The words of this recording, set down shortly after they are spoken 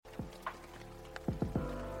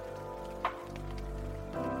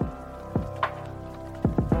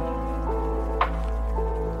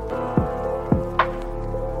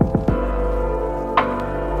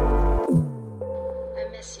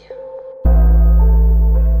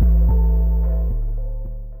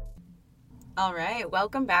All right,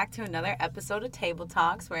 welcome back to another episode of Table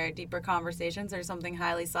Talks, where deeper conversations are something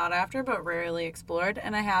highly sought after but rarely explored.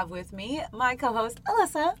 And I have with me my co-host,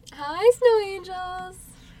 Alyssa. Hi, Snow Angels.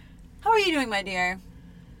 How are you doing, my dear?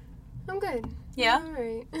 I'm good. Yeah? I'm all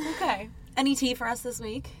right. Okay. Any tea for us this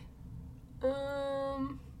week? Yes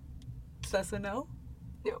or no?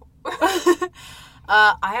 No.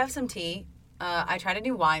 I have some tea. I tried to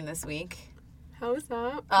do wine this week. How is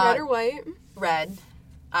that? Red or white? Red.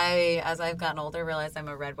 As I've gotten older, realized I'm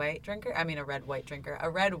a red white drinker. A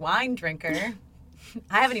red wine drinker.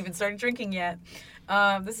 I haven't even started drinking yet.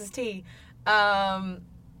 This is tea. I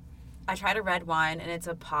tried a red wine, and it's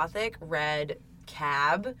a Pothic Red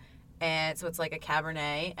Cab, and so it's like a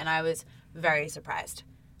Cabernet, and I was very surprised.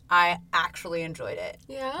 I actually enjoyed it.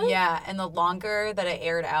 Yeah? Yeah, and the longer that it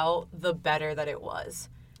aired out, the better that it was.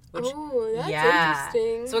 That's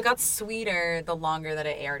interesting. So it got sweeter the longer that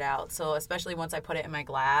it aired out. So especially once I put it in my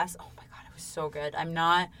glass, oh my God, it was so good. I'm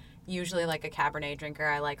not usually like a Cabernet drinker.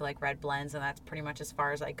 I like red blends, and that's pretty much as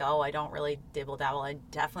far as I go. I don't really dibble dabble. I'm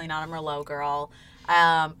definitely not a Merlot girl.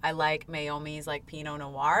 I like Meiomi's like Pinot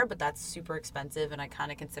Noir, but that's super expensive, and I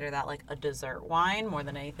kind of consider that like a dessert wine more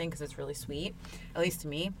than anything because it's really sweet, at least to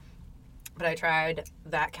me. But I tried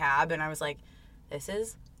that Cab, and I was like, this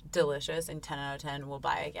is delicious, and 10 out of 10 will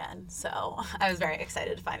buy again. So I was very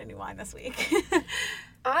excited to find a new wine this week.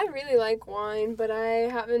 I really like wine, but I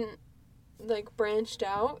haven't like branched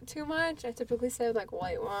out too much. I typically stay with like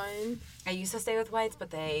white wine. I used to stay with whites, but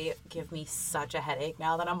they give me such a headache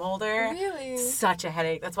now that I'm older. Really? Such a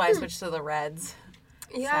headache. That's why I switched to the reds.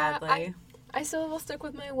 Yeah, sadly. I still will stick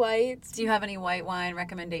with my whites. Do you have any white wine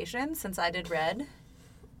recommendations since I did red?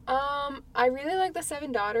 I really like the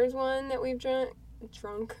Seven Daughters one that we've drunk. We've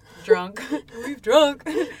drunk.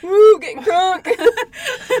 Woo, getting drunk.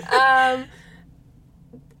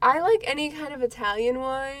 I like any kind of Italian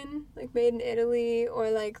wine, like made in Italy,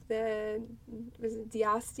 or like was it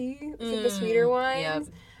D'Asti? It's like the sweeter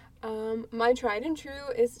wines. Yep. My tried and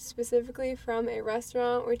true is specifically from a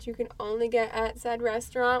restaurant which you can only get at said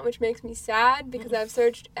restaurant, which makes me sad because I've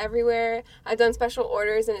searched everywhere. I've done special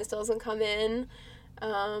orders and it still doesn't come in.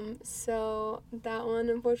 So that one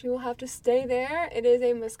unfortunately will have to stay there. It is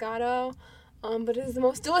a Moscato, but it is the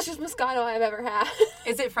most delicious Moscato I've ever had.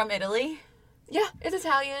 Is it from Italy? Yeah, it's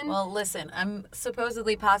Italian. Well, listen, I'm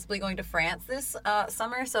supposedly possibly going to France this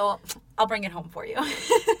summer, so I'll bring it home for you.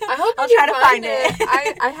 I hope I'll you try to find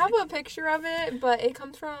it. I have a picture of it, but it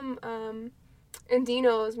comes from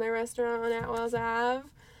Indino's, my restaurant on Atwells Ave.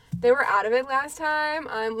 They were out of it last time.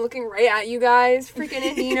 I'm looking right at you guys, freaking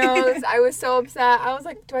Indino's. I was so upset. I was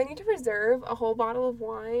like, do I need to reserve a whole bottle of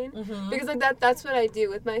wine? Mm-hmm. Because like that's what I do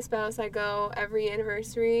with my spouse. I go every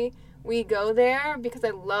anniversary. We go there because I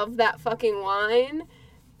love that fucking wine,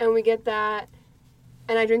 and we get that,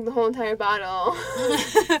 and I drink the whole entire bottle.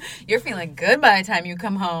 You're feeling good by the time you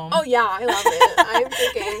come home. Oh, yeah, I love it. I'm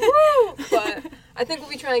thinking, woo! But I think we'll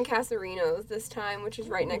be trying Casarino's this time, which is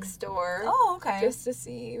right next door. Oh, okay. Just to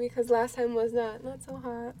see, because last time was not so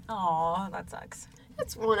hot. Oh, that sucks.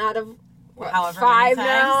 It's 1 out of, however 5 many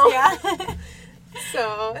now. times. Yeah.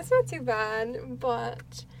 So, it's not too bad,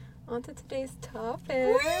 but on to today's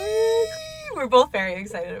topic. We're both very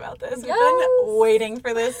excited about this. Yes. We've been waiting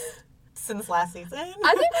for this since last season.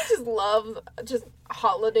 I think we just love just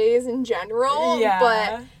holidays in general. Yeah.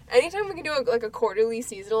 But anytime we can do a quarterly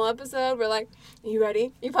seasonal episode, we're like, you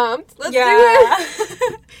ready? You pumped? Let's do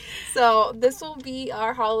it. So this will be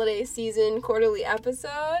our holiday season quarterly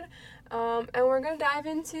episode. And we're going to dive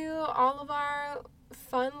into all of our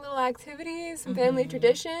fun little activities and family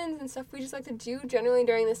traditions and stuff we just like to do generally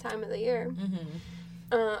during this time of the year.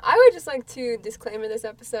 I would just like to disclaimer this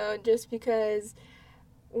episode just because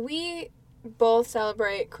we both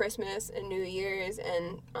celebrate Christmas and New Year's,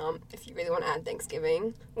 and if you really want to add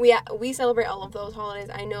Thanksgiving, we celebrate all of those holidays.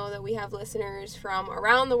 I know that we have listeners from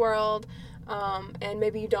around the world, and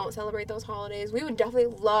maybe you don't celebrate those holidays. We would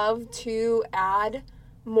definitely love to add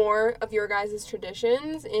more of your guys'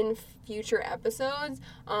 traditions in future episodes,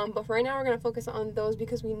 but for right now we're going to focus on those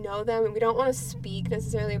because we know them and we don't want to speak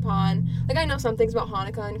necessarily upon, like, I know some things about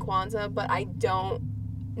Hanukkah and Kwanzaa, but I don't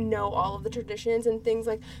know all of the traditions and things,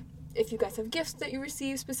 like if you guys have gifts that you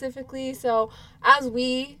receive specifically. So as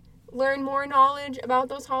we learn more knowledge about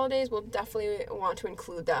those holidays, we'll definitely want to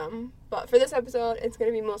include them, but for this episode it's going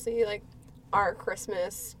to be mostly like our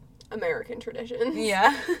Christmas American traditions.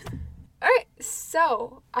 Yeah. Alright,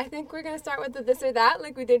 so I think we're going to start with the this or that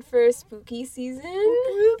like we did for spooky season.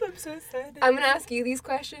 I'm so excited. I'm going to ask you these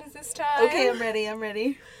questions this time. Okay, I'm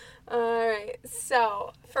ready. Alright,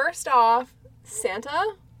 so first off,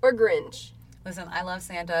 Santa or Grinch? Listen, I love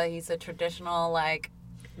Santa. He's a traditional, like,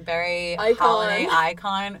 Very Icon. holiday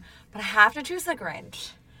icon. But I have to choose the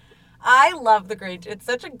Grinch. I love the Grinch. It's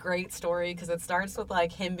such a great story because it starts with,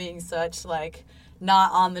 like, him being such, like,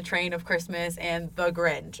 not on the train of Christmas and the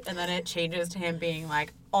Grinch. And then it changes to him being,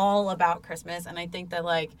 like, all about Christmas. And I think that,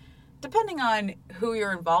 like, depending on who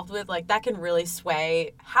you're involved with, like, that can really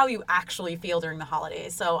sway how you actually feel during the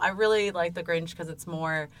holidays. So I really like the Grinch because it's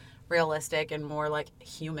more realistic and more, like,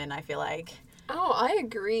 human, I feel like. Oh, I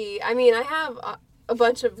agree. I mean, I have a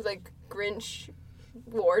bunch of, like, Grinch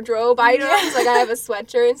wardrobe items. Like, I have a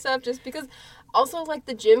sweatshirt and stuff just because also, like,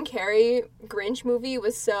 the Jim Carrey Grinch movie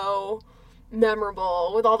was so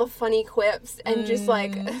memorable with all the funny quips and just,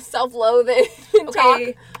 like, self-loathing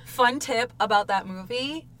Okay, talk. fun tip about that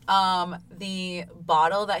movie. The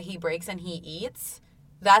bottle that he breaks and he eats,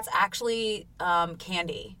 that's actually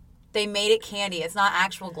candy. They made it candy. It's not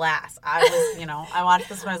actual glass. I was, I watched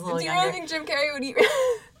this when I was a little Do you younger. really think Jim Carrey would eat?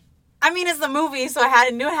 I mean, it's the movie, so I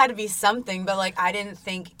knew it had to be something, but, like, I didn't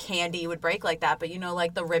think candy would break like that. But,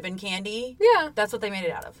 like, the ribbon candy? Yeah. That's what they made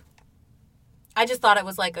it out of. I just thought it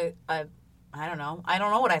was, like, I don't know. I don't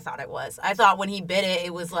know what I thought it was. I thought when he bit it,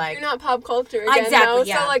 it was, like... You're not pop culture again, Exactly, though.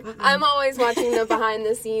 yeah. So, like, I'm always watching the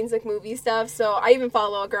behind-the-scenes, like, movie stuff. So I even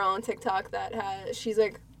follow a girl on TikTok that she's,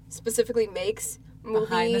 like, specifically makes movie...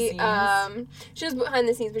 Behind the scenes? She does behind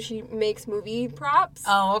the scenes, but she makes movie props.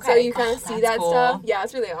 Oh, okay. So you kind of see that's that cool. stuff. Yeah,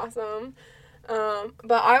 it's really awesome.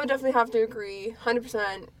 But I would definitely have to agree,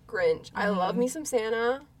 100% Grinch. I love me some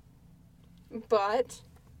Santa, but...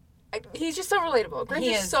 he's just so relatable.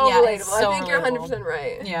 Grinch is so relatable. So I think you're relatable. 100%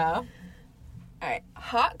 right. Yeah. All right,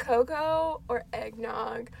 hot cocoa or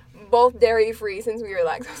eggnog? Both dairy free since we were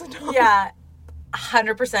lactose intolerant. Yeah.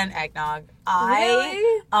 100% eggnog.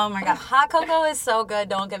 Really? Oh my god. Hot cocoa is so good.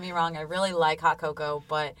 Don't get me wrong. I really like hot cocoa,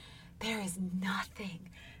 but there is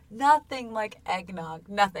nothing like eggnog.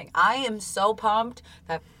 Nothing. I am so pumped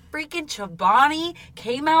that freaking Chobani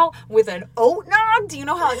came out with an oat nog. Do you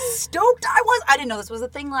know how stoked I was? I didn't know this was a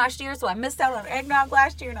thing last year, so I missed out on eggnog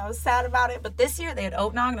last year, and I was sad about it. But this year, they had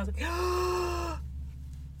oat nog, and I was like,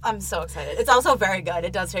 I'm so excited. It's also very good.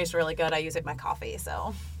 It does taste really good. I use it in my coffee,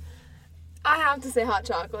 so... I have to say hot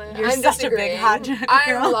chocolate. You're I'm such a big disagreeing. hot chocolate I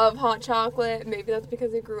girl. love hot chocolate. Maybe that's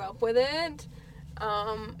because I grew up with it.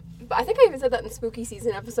 But I think I even said that in the spooky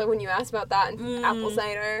season episode when you asked about that and apple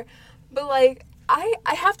cider. But, like, I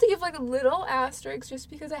have to give, like, a little asterisk just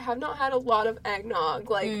because I have not had a lot of eggnog.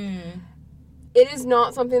 Like, it is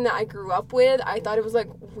not something that I grew up with. I thought it was, like,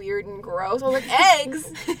 weird and gross. I was like,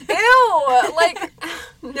 eggs? Ew! Like,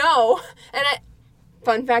 no. And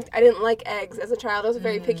fun fact, I didn't like eggs as a child. I was a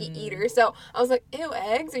very picky eater. So I was like, ew,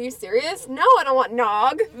 eggs? Are you serious? No, I don't want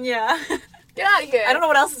nog. Yeah. Get out of here. I don't know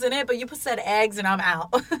what else is in it, but you said eggs and I'm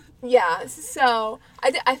out. Yeah, so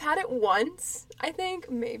I've had it once, I think,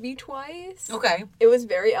 maybe twice. Okay. It was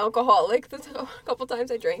very alcoholic the couple times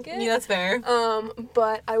I drank it. Yeah, that's fair.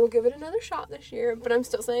 But I will give it another shot this year. But I'm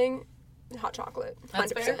still saying hot chocolate. 100%.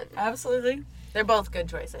 That's fair. Absolutely. They're both good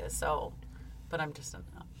choices, so... But I'm just an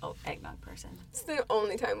eggnog person. It's the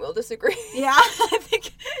only time we'll disagree. Yeah, I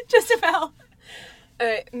think just about.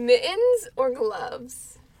 Alright, mittens or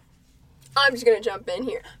gloves? I'm just gonna jump in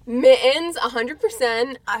here. Mittens,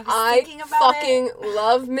 100%. I was thinking about fucking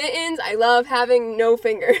love mittens. I love having no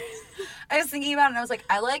fingers. I was thinking about it and I was like,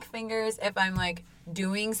 I like fingers if I'm like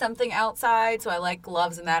doing something outside, so I like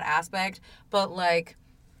gloves in that aspect. But like,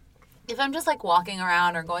 if I'm just like walking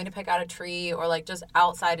around or going to pick out a tree or like just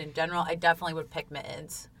outside in general, I definitely would pick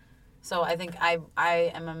mittens. So I think I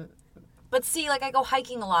am but see, like, I go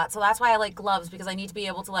hiking a lot, so that's why I like gloves, because I need to be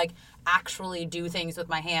able to like actually do things with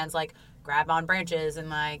my hands, like grab on branches and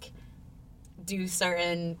like do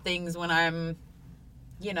certain things when I'm,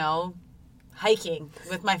 hiking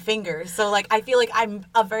with my fingers. So like, I feel like I'm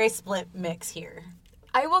a very split mix here.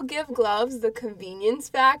 I will give gloves the convenience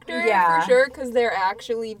factor Yeah. for sure because they're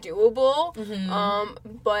actually doable.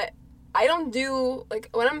 Mm-hmm. But I don't do, like,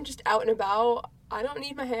 when I'm just out and about, I don't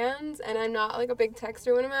need my hands, and I'm not like a big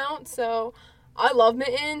texter when I'm out. So I love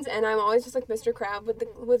mittens, and I'm always just like Mr. Crab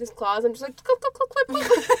with his claws. I'm just like clip, clip, clip,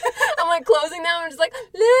 clip. I'm like closing them. I'm just like,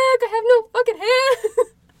 look, I have no fucking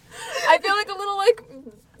hands. I feel like a little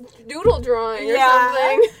like doodle drawing or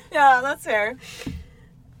something. Yeah, that's fair.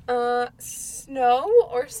 Snow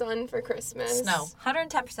or sun for Christmas? Snow.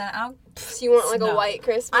 110%. So you want like Snow. a white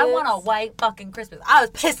Christmas? I want a white fucking Christmas. I was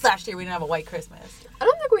pissed last year we didn't have a white Christmas. I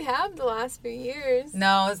don't think we have the last few years.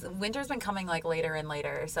 No, winter's been coming like later and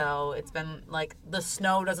later, so it's been like the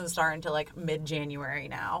snow doesn't start until like mid-January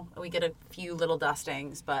now. We get a few little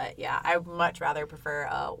dustings, but yeah, I would much rather prefer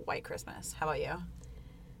a white Christmas. How about you?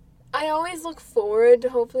 I always look forward to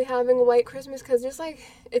hopefully having a white Christmas because just like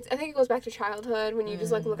I think it goes back to childhood when you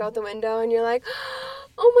just like look out the window and you're like,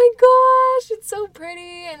 oh my gosh, it's so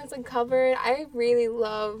pretty and it's like covered. I really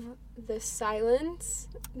love the silence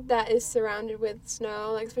that is surrounded with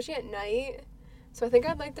snow, like especially at night. So I think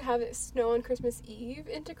I'd like to have it snow on Christmas Eve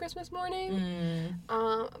into Christmas morning.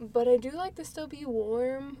 But I do like to still be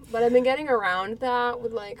warm. But I've been getting around that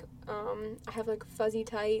with like, I have like fuzzy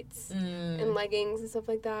tights and leggings and stuff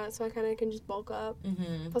like that. So I kind of can just bulk up.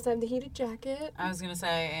 Plus I have the heated jacket. I was going to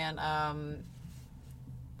say, and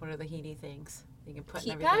what are the heaty things you can put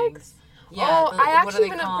Heat in everything? packs? Yeah, I actually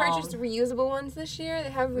even have purchased reusable ones this year. They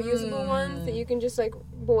have reusable ones that you can just like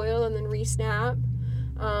boil and then re-snap.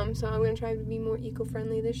 So I'm going to try to be more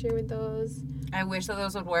eco-friendly this year with those. I wish that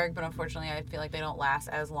those would work, but unfortunately I feel like they don't last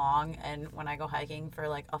as long. And when I go hiking for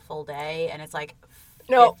like a full day and it's like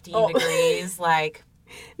 15 degrees, like...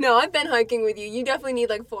 No, I've been hiking with you. You definitely need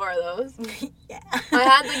like 4 of those. Yeah. I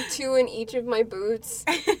had like 2 in each of my boots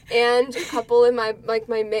and a couple in my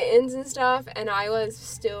my mittens and stuff, and I was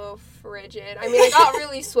still frigid. I mean, I got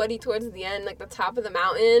really sweaty towards the end, like the top of the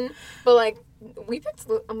mountain, but like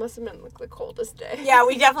it must have been like the coldest day. Yeah,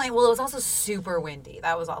 we definitely, well, it was also super windy.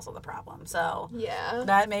 That was also the problem. So yeah,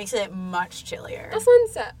 that makes it much chillier.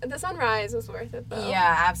 The sunrise was worth it though.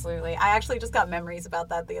 Yeah, absolutely. I actually just got memories about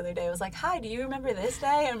that the other day. I was like, hi, do you remember this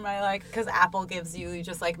day? And my like, because Apple gives you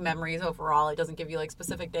just like memories overall. It doesn't give you like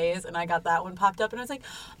specific days. And I got that one popped up and I was like,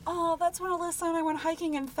 oh, that's when Alyssa and I went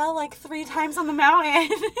hiking and fell like 3 times on the mountain.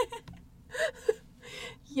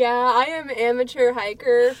 Yeah, I am an amateur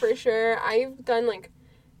hiker for sure. I've done like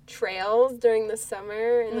trails during the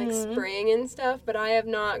summer and like spring and stuff, but I have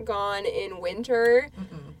not gone in winter.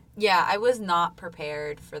 Yeah, I was not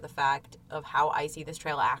prepared for the fact of how icy this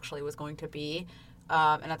trail actually was going to be.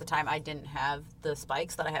 And at the time, I didn't have the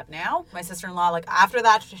spikes that I have now. My sister-in-law, like, after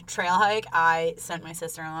that trail hike, I sent my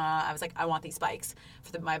sister-in-law, I was like, I want these spikes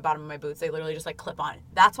for my bottom of my boots. They literally just, like, clip on.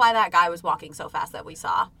 That's why that guy was walking so fast that we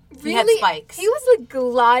saw. He had spikes. He was, like,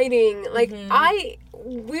 gliding. Like,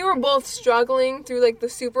 we were both struggling through, like, the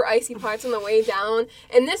super icy parts on the way down.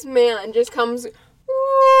 And this man just comes,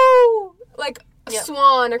 woo, like, a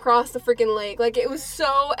swan across the freaking lake. Like, it was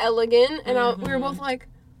so elegant. And we were both like,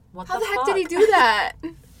 how the heck did he do that?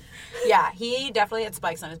 Yeah, he definitely had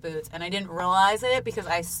spikes on his boots, and I didn't realize it because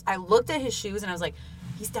I looked at his shoes and I was like,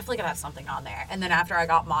 he's definitely gonna have something on there. And then after I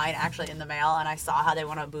got mine actually in the mail and I saw how they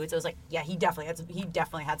went on boots, I was like, yeah, he definitely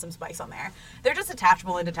had some spikes on there. They're just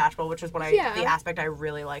attachable and detachable, which is what the aspect I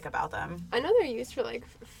really like about them. I know they're used for like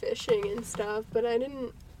fishing and stuff, but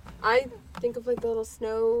I think of like the little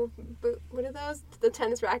snow boot. What are those? The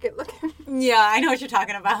tennis racket looking. Yeah, I know what you're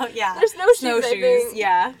talking about. Yeah, they're snowshoes. I think.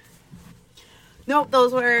 Yeah. Nope,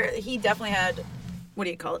 those were. He definitely had. What do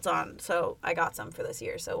you call it on? So I got some for this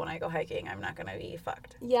year. So when I go hiking, I'm not gonna be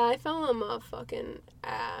fucked. Yeah, I fell on my fucking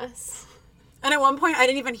ass. And at one point, I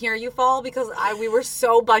didn't even hear you fall because we were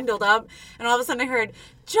so bundled up, and all of a sudden I heard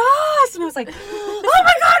Joss, and I was like, oh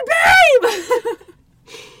my god, babe!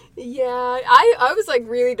 Yeah, I was like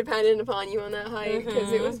really dependent upon you on that hike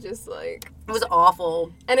because it was just like... It was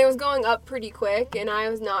awful. And it was going up pretty quick and I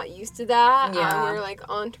was not used to that. Yeah. We were like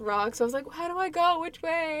onto rocks. So I was like, how do I go? Which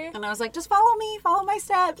way? And I was like, just follow me, follow my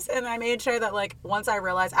steps. And I made sure that like once I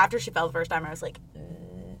realized, after she fell the first time, I was like,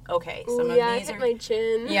 okay. Some of these I hit my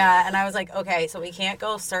chin. Yeah, and I was like, okay, so we can't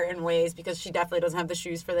go certain ways because she definitely doesn't have the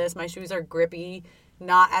shoes for this. My shoes are grippy.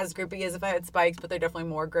 Not as grippy as if I had spikes, but they're definitely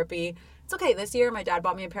more grippy. It's okay. This year, my dad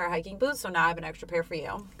bought me a pair of hiking boots, so now I have an extra pair for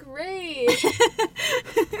you. Great.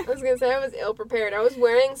 I was going to say I was ill-prepared. I was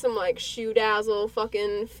wearing some, like, shoe-dazzle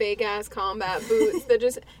fucking fake-ass combat boots that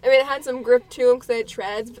just... I mean, it had some grip to them because they had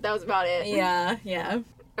treads, but that was about it. Yeah, yeah.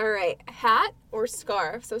 All right. Hat or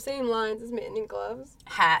scarf? So same lines as mitten and gloves.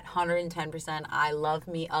 Hat, 110%. I love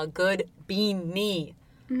me a good beanie.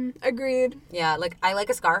 Agreed. Yeah, like, I like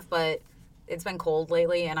a scarf, but... It's been cold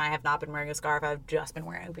lately, and I have not been wearing a scarf. I've just been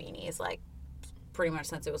wearing beanies, like, pretty much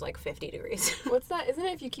since it was, like, 50 degrees. What's that? Isn't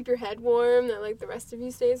it if you keep your head warm that, like, the rest of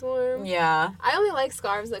you stays warm? Yeah. I only like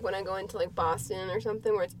scarves, like, when I go into, like, Boston or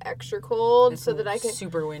something where it's extra cold so that I can...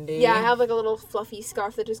 super windy. Yeah, I have, like, a little fluffy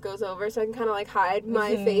scarf that just goes over so I can kind of, like, hide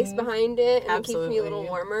my face behind it, and it keeps me a little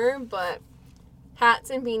warmer, but hats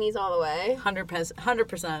and beanies all the way.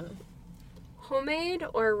 100%. Homemade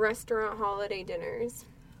or restaurant holiday dinners?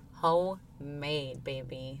 Homemade,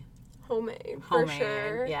 baby. Homemade, for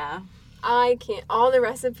sure. Yeah. I can't. All the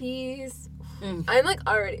recipes. I'm like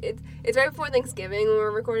already. It's right before Thanksgiving when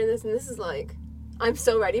we're recording this, and this is like I'm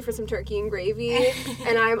so ready for some turkey and gravy,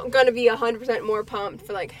 and I'm gonna be 100% more pumped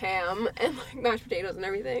for like ham and like mashed potatoes and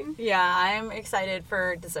everything. Yeah, I'm excited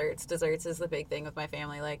for desserts. Desserts is the big thing with my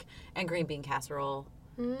family, like, and green bean casserole.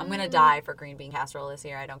 I'm gonna die for green bean casserole this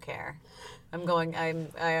year. I don't care. I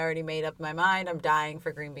already made up my mind. I'm dying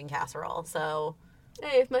for green bean casserole. So,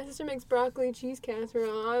 hey, if my sister makes broccoli cheese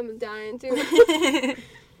casserole, I'm dying too.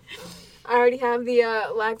 I already have the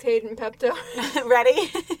Lactaid and Pepto.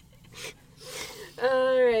 Ready?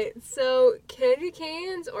 All right. So, candy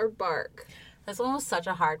canes or bark? This one was such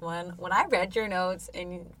a hard one. When I read your notes,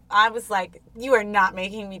 and I was like, you are not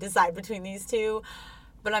making me decide between these two.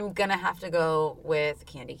 But I'm going to have to go with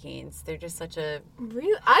candy canes. They're just such a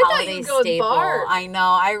really? I thought holiday you'd go with staple. bark. I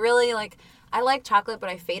know. I like chocolate, but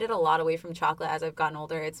I faded a lot away from chocolate as I've gotten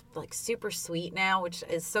older. It's like super sweet now, which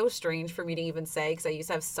is so strange for me to even say because I used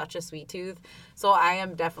to have such a sweet tooth. So I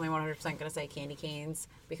am definitely 100% going to say candy canes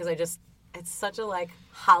because it's such a like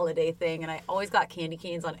holiday thing. And I always got candy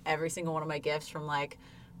canes on every single one of my gifts from like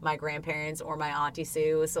my grandparents or my Auntie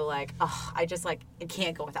Sue. So like, I just like, I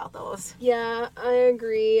can't go without those. Yeah, I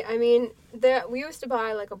agree. I mean, we used to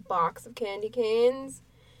buy like a box of candy canes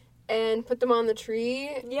and put them on the tree.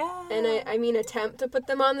 Yeah. And I mean, attempt to put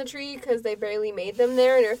them on the tree because they barely made them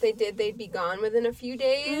there. And if they did, they'd be gone within a few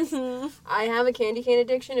days. Mm-hmm. I have a candy cane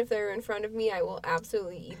addiction. If they're in front of me, I will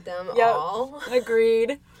absolutely eat them all.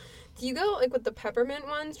 Agreed. Do you go like with the peppermint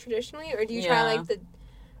ones traditionally? Or do you try like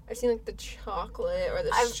I've seen like the chocolate or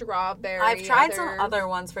the strawberry. I've tried some other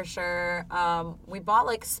ones for sure. We bought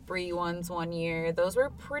like Spree ones one year. Those were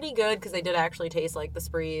pretty good because they did actually taste like the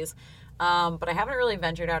Sprees. But I haven't really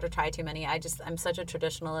ventured out to try too many. I'm such a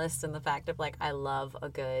traditionalist in the fact of like I love a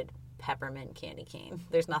good peppermint candy cane.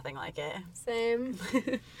 There's nothing like it. Same.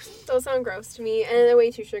 Those sound gross to me, and they're way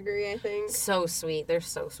too sugary, I think. So sweet. They're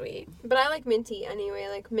so sweet. But I like minty anyway.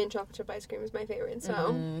 Like mint chocolate chip ice cream is my favorite,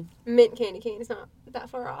 so mint candy cane is not that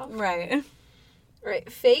far off. Right. All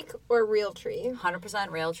right, fake or real tree? 100%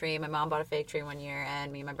 real tree. My mom bought a fake tree one year,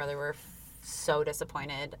 and me and my brother were so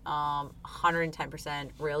disappointed. 110%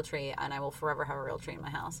 real tree, and I will forever have a real tree in my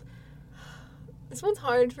house. This one's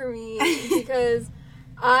hard for me because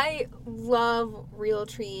I love real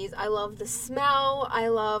trees. I love the smell. I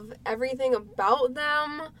love everything about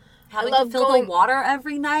them. Having to fill the water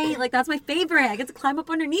every night, like that's my favorite. I get to climb up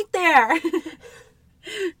underneath there.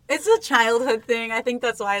 It's a childhood thing. I think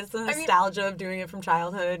that's why it's the nostalgia of doing it from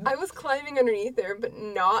childhood. I was climbing underneath there, but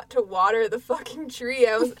not to water the fucking tree.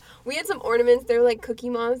 We had some ornaments. They were like Cookie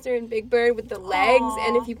Monster and Big Bird with the legs,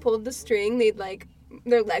 and if you pulled the string, they'd like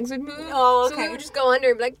their legs would move. Oh, okay. So we would just go under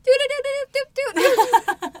and be like, doo doo doo doo doo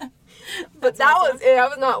doo. But that was it. I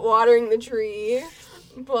was not watering the tree.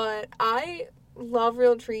 But I love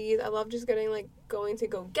real trees. I love just going to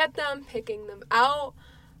go get them, picking them out.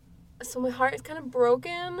 So my heart is kind of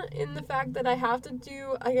broken in the fact that I have to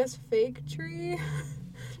do, I guess, fake tree.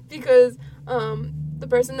 Because the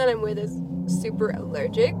person that I'm with is super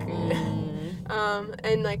allergic.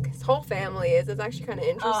 And like his whole family is. It's actually kind of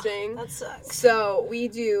interesting. That sucks. So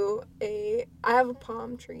I have a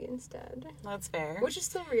palm tree instead. That's fair. Which is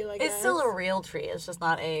still real, I guess. It's still a real tree. It's just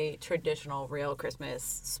not a traditional real Christmas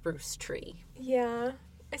spruce tree. Yeah.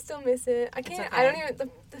 I still miss it. I can't. Okay. I don't even.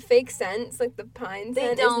 The fake scents, like the pine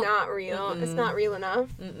scent, is not real. Mm-mm. It's not real enough.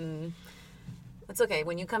 Mm-mm. It's okay.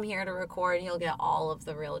 When you come here to record, you'll get all of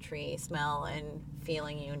the real tree smell and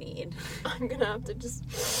feeling you need. I'm gonna have to just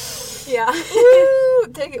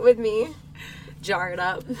take it with me. Jar it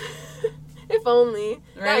up. If only.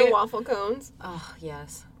 Right? And waffle cones. Oh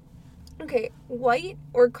yes. Okay, white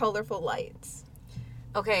or colorful lights?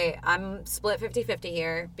 Okay, I'm split 50-50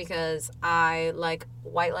 here because I like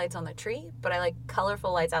white lights on the tree, but I like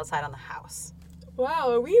colorful lights outside on the house.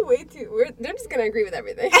 Wow, are we they're just gonna agree with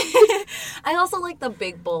everything. I also like the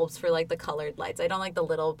big bulbs for like the colored lights. I don't like the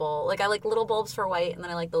little bulb. Like I like little bulbs for white, and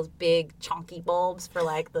then I like those big chunky bulbs for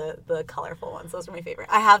like the colorful ones. Those are my favorite.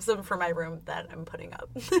 I have some for my room that I'm putting up.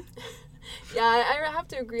 Yeah, I have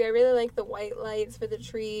to agree. I really like the white lights for the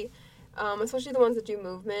tree. Especially the ones that do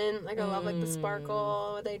movement. Like, I love, like, the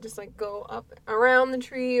sparkle. They just, like, go up around the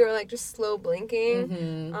tree or, like, just slow blinking.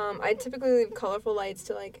 Mm-hmm. I typically leave colorful lights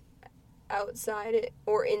to, like, outside it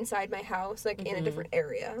or inside my house, like, in a different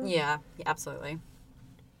area. Yeah, absolutely.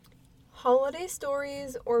 Holiday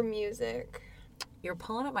stories or music? You're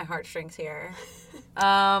pulling at my heartstrings here.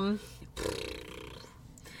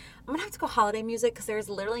 I'm gonna have to go holiday music because there's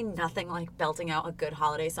literally nothing like belting out a good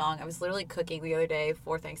holiday song. I was literally cooking the other day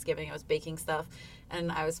for Thanksgiving. I was baking stuff,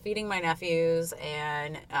 and I was feeding my nephews,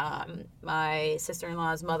 and my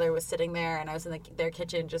sister-in-law's mother was sitting there, and I was in their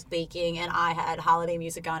kitchen just baking, and I had holiday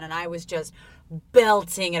music on, and I was just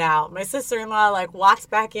belting it out. My sister-in-law like walks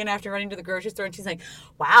back in after running to the grocery store, and she's like,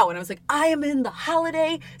 wow. And I was like, I am in the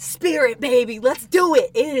holiday spirit, baby. Let's do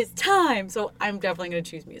it. It is time. So I'm definitely going to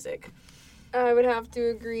choose music. I would have to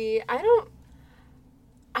agree. I don't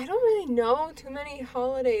really know too many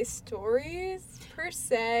holiday stories per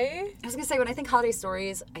se. I was going to say, when I think holiday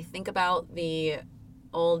stories, I think about the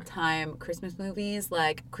old-time Christmas movies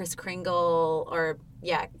like Kris Kringle or,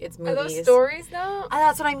 yeah, it's movies. Are those stories, though?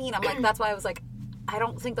 That's what I mean. I'm like, that's why I was like, I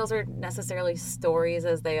don't think those are necessarily stories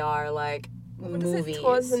as they are, like, what movies. Is it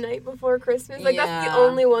 'Twas the Night Before Christmas? Like, Yeah. that's the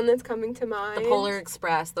only one that's coming to mind. The Polar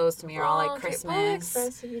Express, those to me are all like okay, Christmas. Polar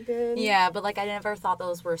Express would be good. Yeah, but like I never thought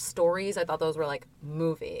those were stories. I thought those were like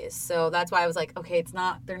movies. So that's why I was like, okay,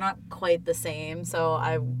 they're not quite the same. So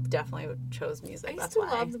I definitely chose music. I used That's to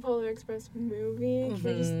why. love the Polar Express movie. Can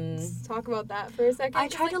we Mhm. just talk about that for a second? I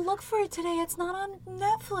tried to look for it today. It's not on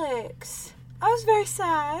Netflix. I was very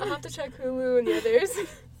sad. I'll have to check Hulu and the others.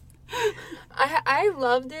 I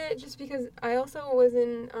loved it just because I also was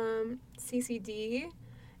in CCD,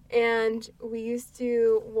 and we used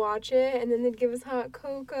to watch it, and then they'd give us hot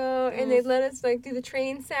cocoa, and they'd let us like do the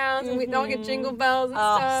train sounds, and we'd all get jingle bells and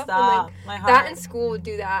Oh, stuff. stop. And, My like, heart. that in school would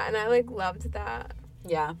do that, and I like loved that.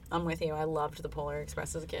 Yeah, I'm with you. I loved the Polar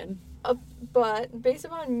Express as a kid. But based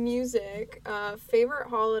upon music, favorite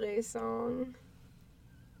holiday song.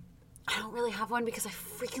 I don't really have one because I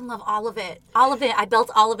freaking love all of it. All of it. I belt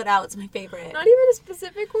all of it out. It's my favorite. Not even a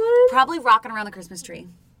specific one? Probably Rockin' Around the Christmas Tree.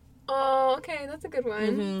 Oh, okay, that's a good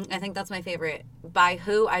one. I think that's my favorite. By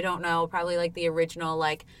who? I don't know. Probably like the original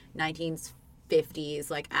like 1950s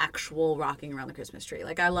like actual Rocking Around the Christmas Tree.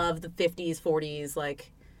 Like I love the 50s, 40s,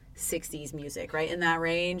 like 60s music, right? In that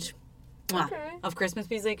range. Mwah. Okay. Of Christmas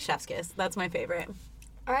music, Chef's Kiss. That's my favorite.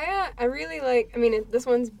 I really like, I mean, this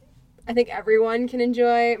one's, I think everyone can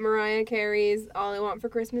enjoy Mariah Carey's All I Want for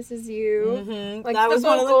Christmas Is You. Mm-hmm. Like that the was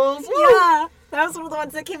one of vocals. the, yeah, that was one of the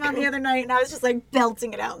ones that came out the other night, and I was just like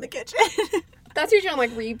belting it out in the kitchen. That's usually on like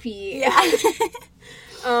repeat. Yeah.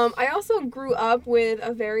 I also grew up with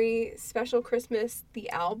a very special Christmas, the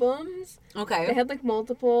albums. They Okay. had like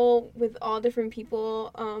multiple with all different people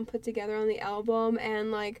put together on the album,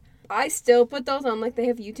 and like I still put those on, like they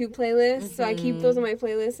have YouTube playlists, so I keep those on my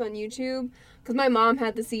playlist on YouTube. Because my mom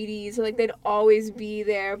had the CDs, so like they'd always be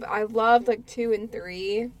there. But I loved like 2 and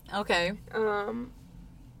 3. Okay. And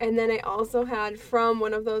then I also had from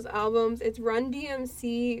one of those albums, it's Run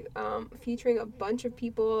DMC featuring a bunch of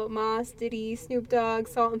people, Moss, Diddy, Snoop Dogg,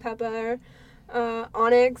 Salt and Pepper,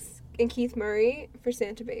 Onyx, and Keith Murray for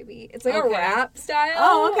Santa Baby. It's like a Okay. rap style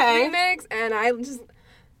Oh, okay. remix, and I just,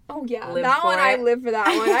 oh yeah, Live that for one, I it. live for that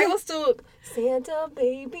one. I will still, Santa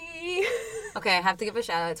Baby. Okay, I have to give a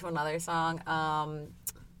shout out to another song.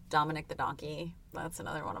 Dominic the Donkey. That's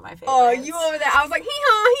another one of my favorites. Oh, you over there. I was like,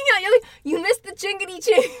 hee-haw, hee-haw. You're like, you missed the chingity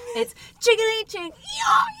ching. It's Jiggly Ching.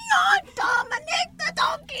 Yaw, Dominic the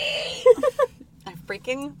Donkey. I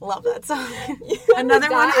freaking love that song.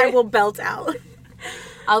 Another one I will belt out.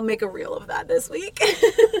 I'll make a reel of that this week.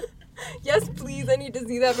 Yes, please. I need to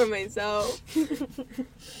see that for myself.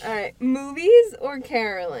 All right. Movies or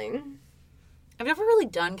caroling? I've never really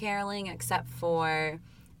done caroling except for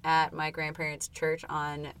at my grandparents' church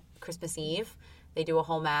on Christmas Eve. They do a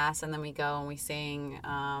whole mass, and then we go and we sing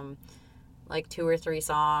like 2 or 3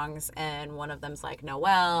 songs, and one of them's like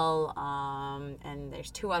Noel, and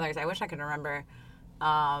there's 2 others. I wish I could remember.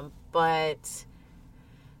 But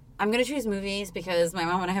I'm going to choose movies because my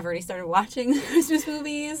mom and I have already started watching the Christmas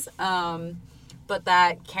movies. But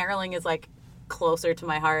that caroling is like closer to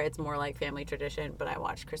my heart. It's more like family tradition, but I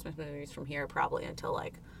watch Christmas movies from here probably until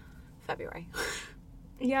like February.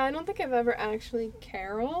 Yeah, I don't think I've ever actually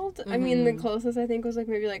caroled. I mean, the closest I think was like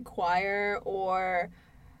maybe like choir or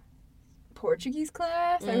Portuguese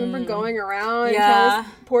class. I remember going around and telling us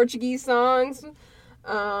Portuguese songs.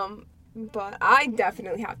 But I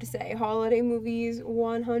definitely have to say holiday movies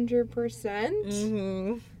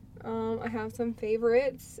 100%. I have some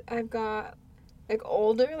favorites. I've got like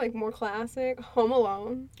older, like more classic, Home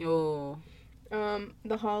Alone, Oh.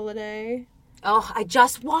 The Holiday. Oh, I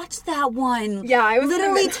just watched that one. Yeah, I was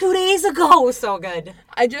literally 2 days ago. So good.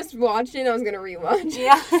 I just watched it and I was gonna rewatch.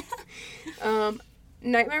 Yeah.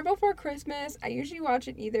 Nightmare Before Christmas. I usually watch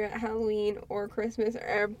it either at Halloween or Christmas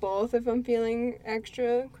or both if I'm feeling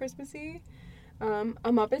extra Christmassy.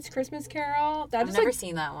 A Muppets Christmas Carol. I've never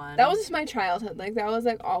seen that one. That was just my childhood. Like, that was,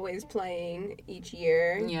 like, always playing each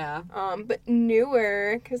year. Yeah. But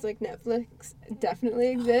newer, because, like, Netflix definitely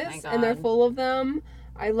exists, and they're full of them.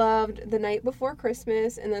 I loved The Night Before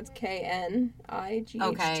Christmas, and that's Knight.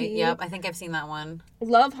 Okay, yep. I think I've seen that one.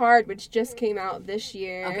 Love Hard, which just came out this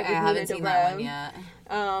year. Okay, I haven't seen that one yet.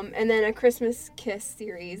 And then A Christmas Kiss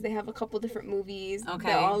series. They have a couple different movies. Okay.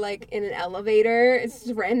 They're all, like, in an elevator. It's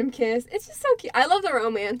just a random kiss. It's just so cute. I love the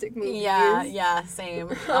romantic movies. Yeah, same.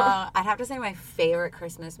 I'd have to say my favorite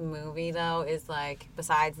Christmas movie, though, is, like,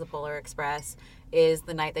 besides The Polar Express, is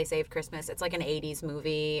The Night They Saved Christmas. It's, like, an 80s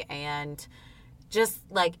movie, and just,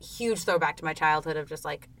 like, huge throwback to my childhood of just,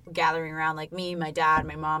 like, gathering around, like, me, my dad,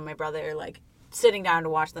 my mom, my brother, like, sitting down to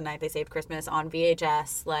watch The Night They Saved Christmas on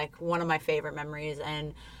VHS, like, one of my favorite memories,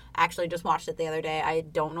 and actually just watched it the other day. I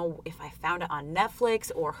don't know if I found it on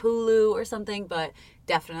Netflix or Hulu or something, but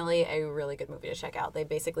definitely a really good movie to check out.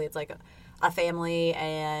 It's like a family,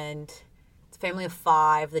 and it's a family of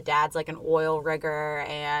 5. The dad's like an oil rigger,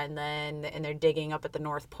 and they're digging up at the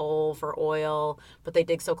North Pole for oil, but they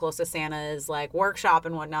dig so close to Santa's like workshop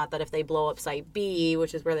and whatnot that if they blow up Site B,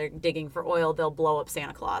 which is where they're digging for oil, they'll blow up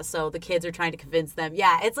Santa Claus. So the kids are trying to convince them.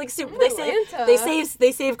 Yeah, it's like super.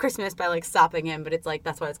 They save Christmas by like stopping him, but it's like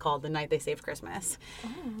that's why it's called The Night They Saved Christmas. Oh.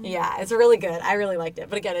 Yeah, it's really good. I really liked it,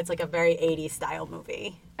 but again, it's like a very 80s style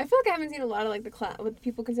movie. I feel like I haven't seen a lot of like what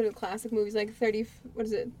people consider classic movies, like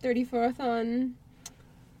 34th on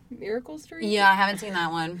Miracle Street. Yeah, I haven't seen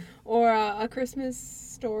that one. Or A Christmas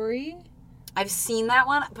Story. I've seen that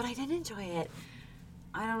one, but I didn't enjoy it.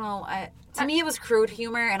 I don't know. To me, it was crude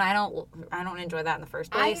humor, and I don't enjoy that in the first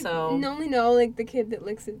place. I only know like the kid that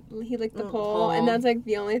licked the pole, and that's like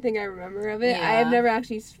the only thing I remember of it. Yeah. I have never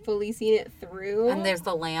actually fully seen it through. And there's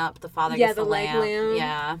the lamp. The father gets the lamp.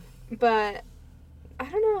 Yeah. But I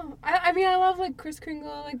don't know. I mean, I love, like, Kris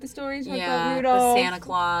Kringle, like, the stories from Rudolph. The Santa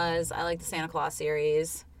Claus. I like the Santa Claus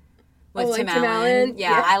series. With Tim Allen.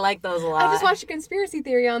 Yeah, I like those a lot. I just watched a conspiracy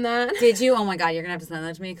theory on that. Did you? Oh, my God. You're going to have to send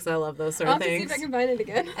that to me because I love those sort of things. I'll have to see if I can find it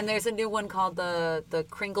again. And there's a new one called the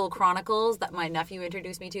Kringle Chronicles that my nephew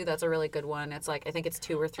introduced me to. That's a really good one. It's like, I think it's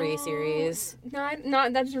 2 or 3 series. That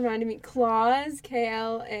just reminded me. Klaus,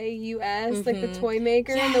 Klaus, like the toy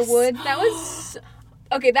maker in the woods. That was...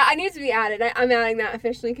 Okay, that needs to be added. I'm adding that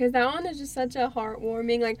officially because that one is just such a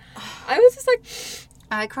heartwarming. Like, I was just like,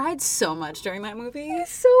 I cried so much during that movie. It was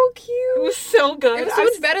so cute. It was so good. It was so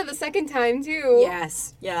much better the second time too.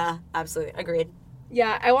 Yes. Yeah. Absolutely. Agreed.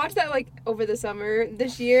 Yeah, I watched that like over the summer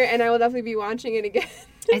this year, and I will definitely be watching it again.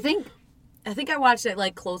 I think I watched it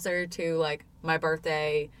like closer to like my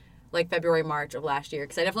birthday, like February, March of last year,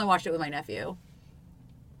 because I definitely watched it with my nephew.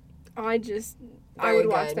 I would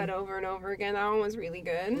watch that over and over again. That one was really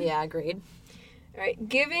good. Yeah, agreed. All right,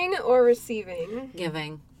 giving or receiving?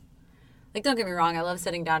 Giving. Like, don't get me wrong, I love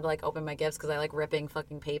sitting down to, like, open my gifts because I like ripping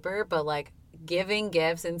fucking paper, but, like, giving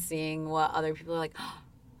gifts and seeing what other people are like,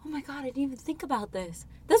 oh my God, I didn't even think about this.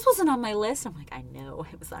 This wasn't on my list. I'm like, I know,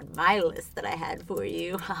 it was on my list that I had for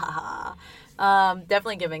you.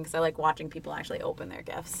 Definitely giving because I like watching people actually open their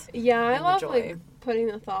gifts. Yeah, I love, like, putting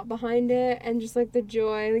the thought behind it and just, like, the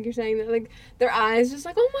joy, like you're saying, that, like, their eyes just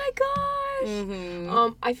like, oh my gosh.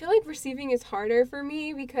 Mm-hmm. I feel like receiving is harder for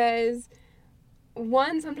me because...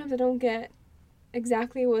 One, sometimes I don't get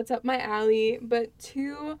exactly what's up my alley, but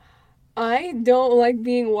 2, I don't like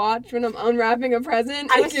being watched when I'm unwrapping a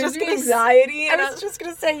present. It gives me anxiety. I was just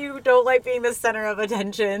going to say you don't like being the center of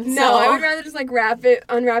attention. No, I would rather just like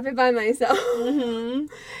unwrap it by myself. Mm-hmm.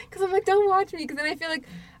 Because I'm like, don't watch me, because then I feel like,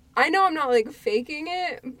 I know I'm not like faking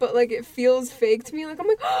it, but like it feels fake to me. Like I'm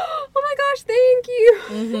like, oh my gosh, thank you.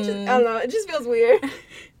 Mm-hmm. I don't know, it just feels weird.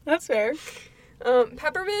 That's fair.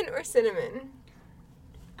 Peppermint or cinnamon?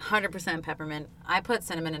 100% peppermint. I put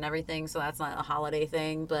cinnamon in everything, so that's not a holiday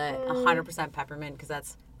thing, but 100% peppermint because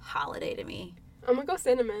that's holiday to me. I'm gonna go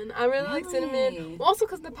cinnamon. I really like cinnamon. Well, also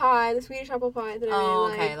because the Swedish apple pie that I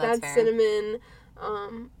really like, that's fair. Cinnamon.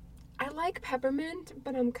 I like peppermint,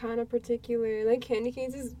 but I'm kind of particular. Like candy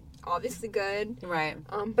canes is obviously good. Right.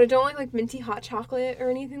 But I don't like minty hot chocolate or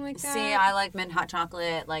anything like that. See, I like mint hot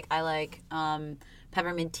chocolate. Like I like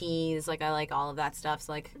peppermint teas, like I like all of that stuff.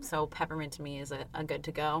 So peppermint to me is a good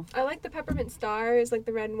to go. I like the peppermint stars, like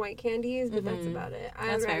the red and white candies, but that's about it.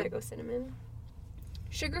 I'd rather go cinnamon.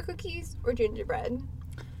 Sugar cookies or gingerbread?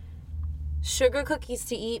 Sugar cookies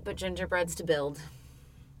to eat, but gingerbreads to build.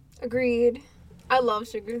 Agreed. I love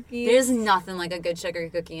sugar cookies. There's nothing like a good sugar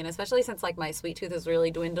cookie, and especially since like my sweet tooth has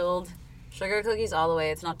really dwindled. Sugar cookies all the way.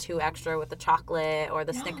 It's not too extra with the chocolate or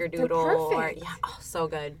the No, snickerdoodle. they're Or perfect. yeah, oh, so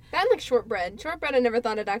good. That and like shortbread. Shortbread I never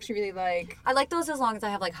thought I'd actually really like. I like those as long as I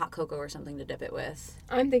have like hot cocoa or something to dip it with.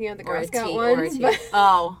 I'm thinking of the Or Girl a Scout tea. Or a ones. tea. But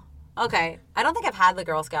Oh, okay. I don't think I've had the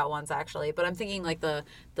Girl Scout ones actually, but I'm thinking like the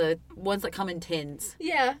ones that come in tins.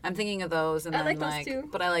 yeah. I'm thinking of those, and I then like those like, too.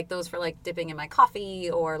 but I like those for like dipping in my coffee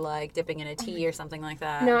or like dipping in a tea or something like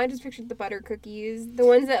that. No, I just pictured the butter cookies. The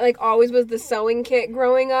ones that like always was the sewing kit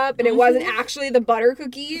growing up and it wasn't actually the butter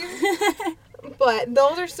cookies. But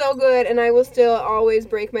those are so good and I will still always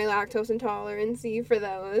break my lactose intolerance for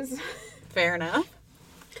those. Fair enough.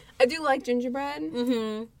 I do like gingerbread.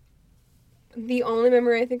 Mm-hmm. The only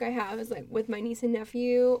memory I think I have is like with my niece and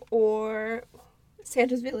nephew or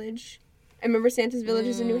Santa's Village. I remember Santa's Village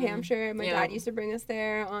is in New Hampshire. My yeah. dad used to bring us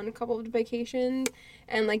there on a couple of vacations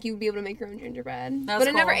and like you'd be able to make your own gingerbread. That's But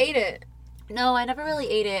I never cool. ate it. No, I never really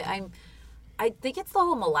ate it. I think it's the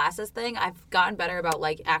whole molasses thing. I've gotten better about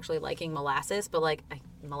like actually liking molasses, but like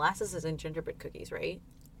molasses is in gingerbread cookies, right?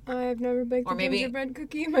 I've never baked Or a maybe- gingerbread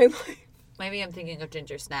cookie in my life. Maybe I'm thinking of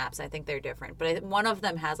ginger snaps. I think they're different, but one of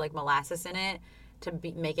them has like molasses in it to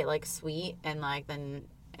make it like sweet, and like then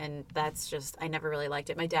and that's just I never really liked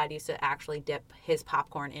it. My dad used to actually dip his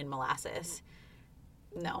popcorn in molasses.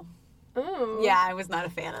 No, Oh. yeah, I was not a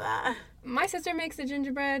fan of that. My sister makes the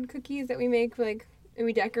gingerbread cookies that we make and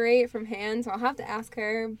we decorate from hand, so I'll have to ask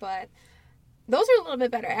her, but those are a little bit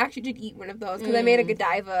better. I actually did eat one of those because I made a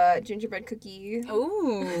Godiva gingerbread cookie.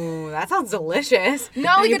 Ooh, that sounds delicious.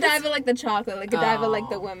 Not like You put- Godiva like the chocolate, like Godiva like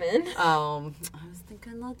the women. I was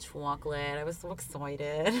thinking the chocolate. I was so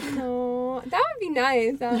excited. No, that would be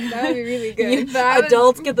nice. That would be really good. But I was-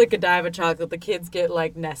 Adults get the Godiva chocolate. The kids get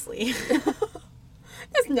like Nestle.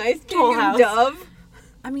 That's nice. Full Getting House. Dove.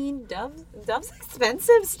 I mean, Dove's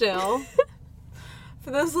expensive still. For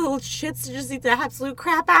those little shits to just eat the absolute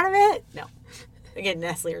crap out of it? No. They get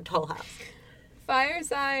Nestle or Toll House.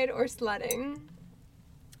 Fireside or sledding?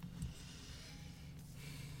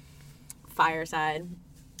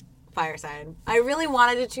 Fireside. I really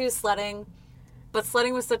wanted to choose sledding, but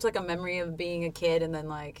sledding was such like a memory of being a kid and then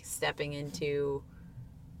like stepping into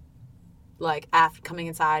like after coming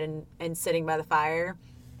inside and sitting by the fire.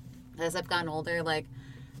 As I've gotten older, like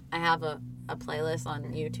I have a playlist on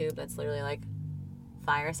YouTube that's literally like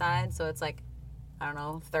Fireside, so it's like I don't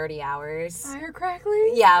know, 30 hours. Fire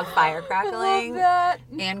crackling? Yeah, fire I crackling love that.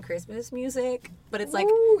 and Christmas music, but it's like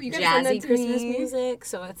Ooh, you gotta send that jazzy to Christmas me. music,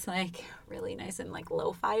 so it's like really nice and like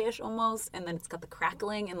lo-fi-ish almost, and then it's got the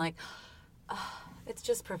crackling and like it's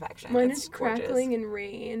just perfection. Mine It's is gorgeous. crackling and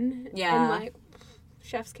rain. Yeah. And like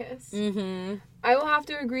chef's kiss. Mm-hmm. I will have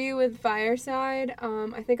to agree with Fireside.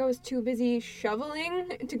 I think I was too busy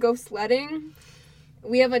shoveling to go sledding.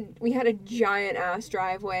 We had a giant ass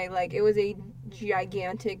driveway. Like it was a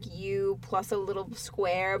gigantic U plus a little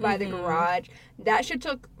square by the garage. That shit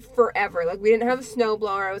took forever. Like we didn't have a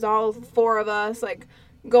snowblower. It was all four of us like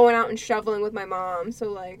going out and shoveling with my mom.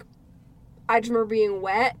 So like I just remember being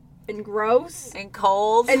wet and gross And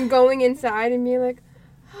cold. and going inside and being like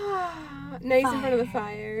nice in front of the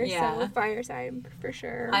fire. Yeah. So Fireside for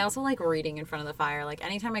sure. I also like reading in front of the fire. Like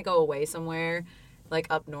anytime I go away somewhere, like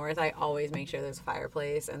up north, I always make sure there's a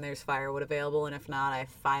fireplace and there's firewood available. And if not, I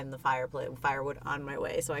find the firewood on my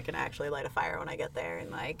way so I can actually light a fire when I get there and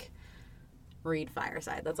like read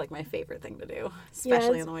Fireside. That's like my favorite thing to do,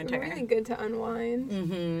 especially in the winter. It's really good to unwind.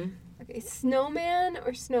 Mm-hmm. Okay, snowman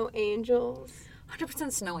or snow angels?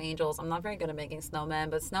 100% snow angels. I'm not very good at making snowmen,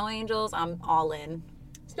 but snow angels, I'm all in.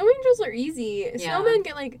 Snow angels are easy. Yeah. Snowmen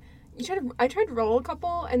get like I tried to roll a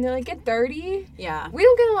couple and they're like get dirty. Yeah. We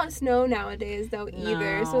don't get a lot of snow nowadays though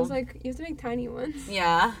either. So No. it's like you have to make tiny ones.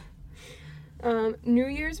 Yeah. New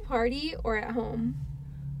Year's party or at home?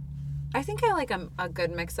 I think I like a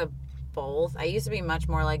good mix of both. I used to be much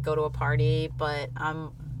more like go to a party, but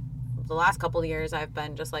the last couple of years I've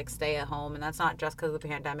been just like stay at home, and that's not just because of the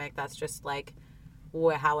pandemic. That's just like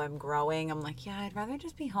how I'm growing. I'm like, yeah, I'd rather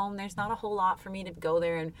just be home. There's not a whole lot for me to go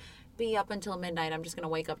there and be up until midnight. I'm just gonna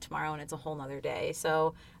wake up tomorrow and it's a whole nother day.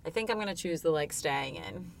 So I think I'm gonna choose the like staying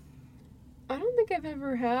in. I don't think I've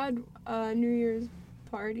ever had a New Year's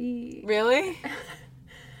party. Really?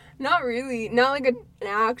 Not really. Not like an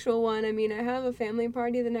actual one. I mean, I have a family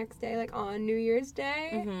party the next day, like on New Year's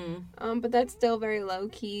Day. Mm-hmm. But that's still very low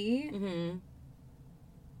key. Mm-hmm.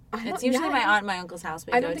 I It's don't- usually yeah, my aunt and my uncle's house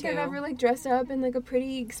we I go don't think to. I've ever like dressed up in like a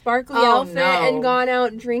pretty sparkly Oh, outfit no. and gone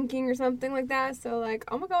out drinking or something like that. So like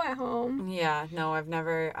I'm gonna go at home. Yeah, no, I've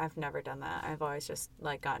never done that. I've always just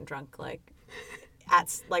like gotten drunk like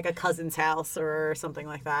at like a cousin's house or something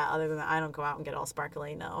like that. Other than that, I don't go out and get all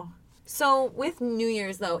sparkly. No. So with New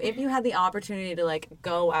Year's, though, if you had the opportunity to, like,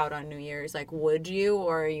 go out on New Year's, like, would you?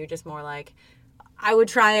 Or are you just more like, I would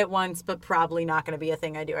try it once, but probably not going to be a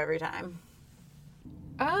thing I do every time?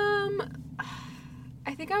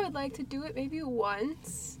 I think I would like to do it maybe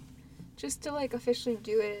once. Just to, like, officially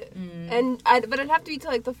do it. But it'd have to be to,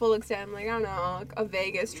 like, the full extent. Like, I don't know, like a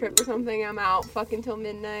Vegas trip or something. I'm out fucking till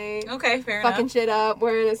midnight. Okay, fair enough. Fucking shit up,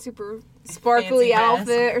 wearing a super sparkly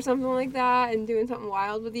outfit or something like that, and doing something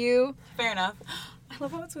wild with you. Fair enough. I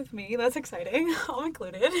love how it's with me. That's exciting. I'm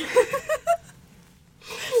included.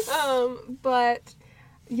 But,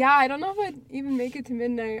 yeah, I don't know if I'd even make it to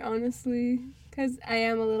midnight, honestly. Because I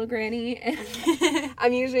am a little granny, and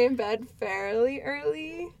I'm usually in bed fairly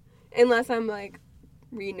early. Unless I'm, like,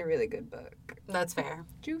 reading a really good book. That's fair.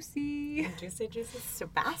 Juicy. Juicy,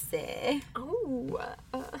 spicy. Oh,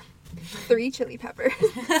 3 chili peppers.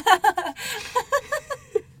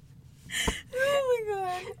 Oh, my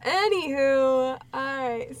God. Anywho,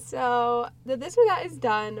 alright, so this or that is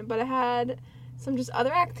done, but I had some just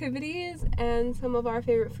other activities and some of our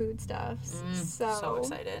favorite food stuffs. So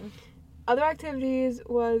excited. Other activities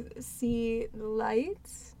was see the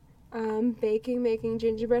lights. Baking, making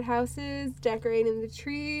gingerbread houses, decorating the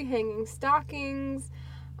tree, hanging stockings,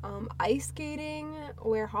 ice skating,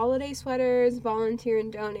 wear holiday sweaters, volunteer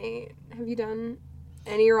and donate. Have you done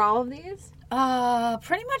any or all of these?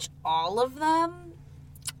 Pretty much all of them,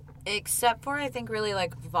 except for, I think, really,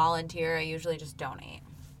 like, volunteer. I usually just donate.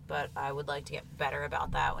 But I would like to get better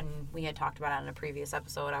about that. When we had talked about it in a previous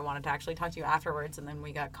episode, I wanted to actually talk to you afterwards, and then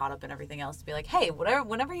we got caught up in everything else to be like, hey,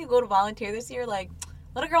 whenever you go to volunteer this year, like,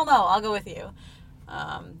 let a girl know. I'll go with you.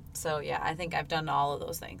 So, yeah, I think I've done all of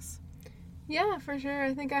those things. Yeah, for sure.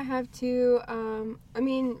 I think I have too.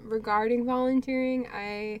 Regarding volunteering,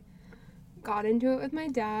 I got into it with my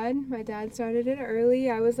dad. My dad started it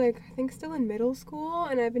early. I was, like, I think still in middle school,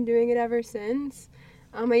 and I've been doing it ever since.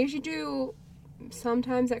 I usually do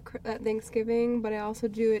sometimes at Thanksgiving, but I also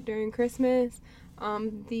do it during Christmas.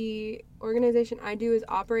 The organization I do is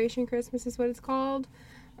Operation Christmas is what it's called.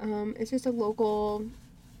 It's just a local,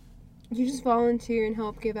 you just volunteer and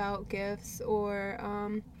help give out gifts, or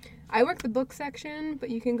I work the book section, but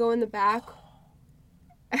you can go in the back.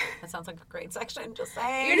 That sounds like a great section, just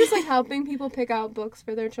saying. You're just, like, helping people pick out books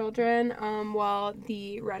for their children, while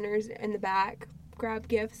the runners in the back grab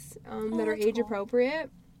gifts that are age appropriate.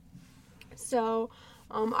 So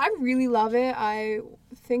I really love it. I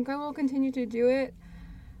think I will continue to do it.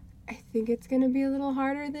 I think it's going to be a little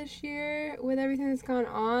harder this year with everything that's gone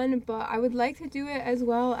on, but I would like to do it as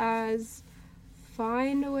well as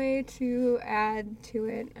find a way to add to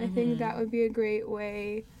it. I think that would be a great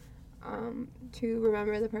way to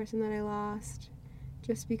remember the person that I lost,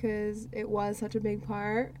 just because it was such a big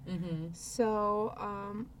part. So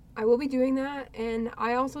I will be doing that, and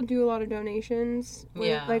I also do a lot of donations,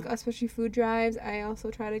 with, like, especially food drives. I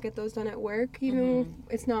also try to get those done at work, even if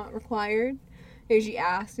it's not required. I usually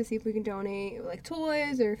ask to see if we can donate, like,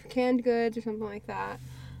 toys or canned goods or something like that.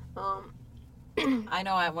 I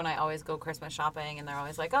know when I always go Christmas shopping, and they're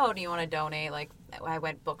always like, oh, do you want to donate? Like, I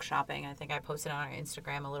went book shopping. I think I posted on our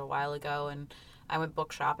Instagram a little while ago, and I went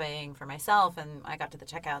book shopping for myself, and I got to the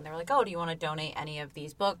checkout, and they were like, oh, do you want to donate any of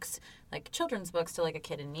these books, like children's books, to, like, a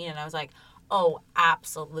kid in need? And I was like, oh,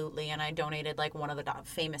 absolutely. And I donated, like, one of the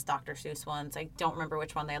famous Dr. Seuss ones. I don't remember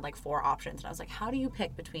which one. They had, like, 4 options. And I was like, how do you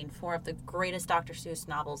pick between 4 of the greatest Dr. Seuss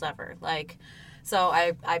novels ever? Like, so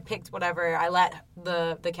I picked whatever. I let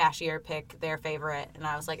the cashier pick their favorite. And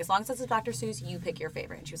I was like, as long as it's a Dr. Seuss, you pick your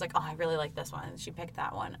favorite. And she was like, oh, I really like this one. And she picked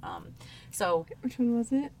that one. So which one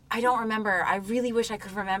was it? I don't remember. I really wish I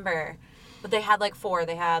could remember. But they had, like, 4.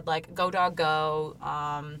 They had, like, Go Dog Go,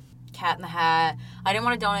 Cat in the Hat. I didn't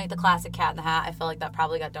want to donate the classic Cat in the Hat. I felt like that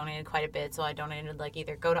probably got donated quite a bit, so I donated, like,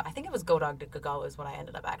 either I think it was Go Dog Go is what I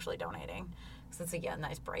ended up actually donating, because it's a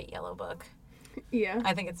nice bright yellow book. Yeah.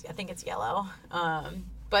 I think it's yellow.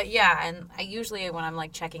 But yeah, and I usually, when I'm,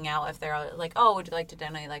 like, checking out, if they're like, oh, would you like to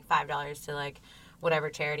donate, like, $5 to, like,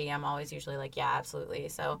 whatever charity, I'm always usually like, yeah, absolutely.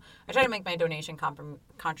 So I try to make my donation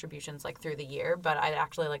contributions, like, through the year, but I'd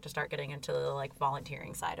actually like to start getting into the, like,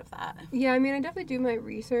 volunteering side of that. Yeah, I mean, I definitely do my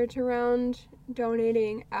research around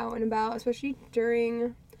donating out and about, especially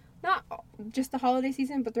during not just the holiday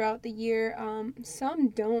season, but throughout the year. Some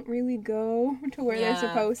don't really go to where they're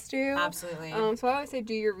supposed to. Absolutely. So I always say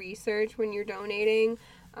do your research when you're donating.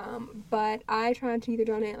 But I try to either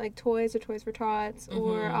donate, like, toys or Toys for Tots,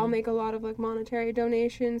 or I'll make a lot of, like, monetary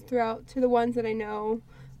donations throughout to the ones that I know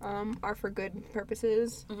are for good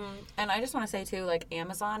purposes. And I just want to say, too, like,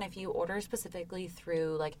 Amazon, if you order specifically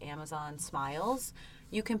through, like, Amazon Smiles,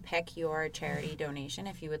 you can pick your charity donation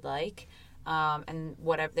if you would like. and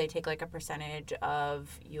whatever they take like a percentage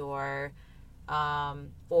of your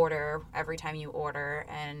order every time you order,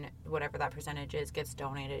 and whatever that percentage is gets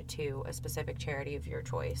donated to a specific charity of your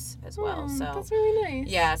choice as well. So that's really nice.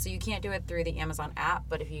 Yeah, so you can't do it through the Amazon app,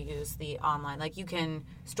 but if you use the online, like you can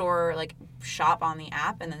store, like shop on the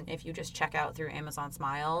app, and then if you just check out through Amazon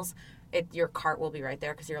Smiles, your cart will be right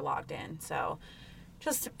there because you're logged in. So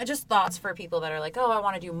just thoughts for people that are like, oh, I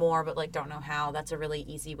want to do more, but like don't know how. That's a really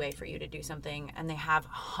easy way for you to do something. And they have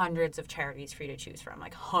hundreds of charities for you to choose from,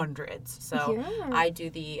 like hundreds. So Yeah. I do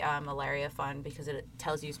the malaria fund because it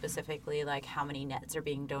tells you specifically like how many nets are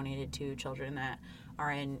being donated to children that are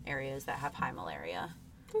in areas that have high malaria.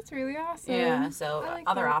 That's really awesome. Yeah, so I like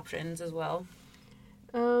other that. options as well.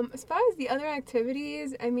 As far as the other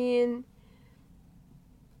activities, I mean,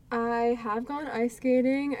 I have gone ice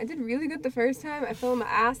skating. I did really good the first time. I fell on my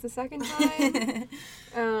ass the second time.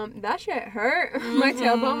 That shit hurt. My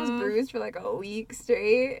tailbone was bruised for like a week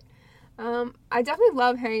straight. I definitely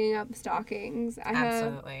love hanging up stockings.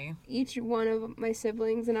 Absolutely. Each one of my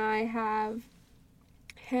siblings and I have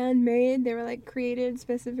handmade. They were like created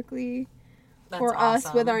specifically for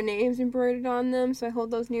us with our names embroidered on them. So I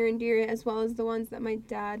hold those near and dear, as well as the ones that my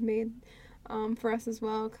dad made for us as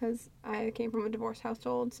well, because I came from a divorced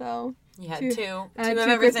household. So You had two I had of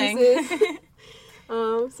two everything. Christmases.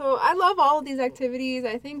 So I love all of these activities.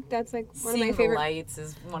 I think that's like one Seeing of my favorite. the lights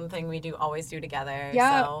is one thing we always do together.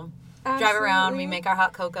 Yeah, So drive around, we absolutely. make our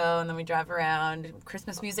hot cocoa, and then we drive around,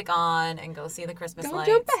 Christmas music on, and go see the Christmas Don't lights.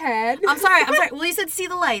 jump ahead. I'm sorry. Well, you said see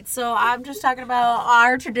the lights, so I'm just talking about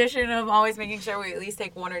our tradition of always making sure we at least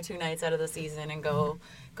take 1 or 2 nights out of the season and go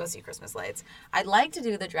see Christmas lights. I'd like to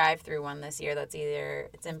do the drive-through one this year.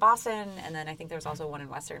 It's in Boston, and then I think there's also one in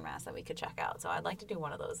Western Mass that we could check out. So I'd like to do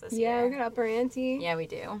one of those this Yeah, year. we got upper ante. Yeah, we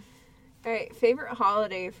do. All right, favorite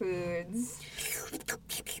holiday foods.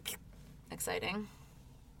 Exciting.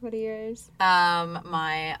 What are yours?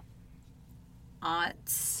 My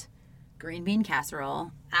aunt's green bean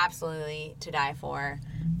casserole, absolutely to die for.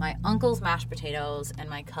 My uncle's mashed potatoes, and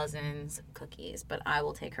my cousin's cookies, but I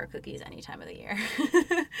will take her cookies any time of the year.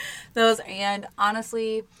 And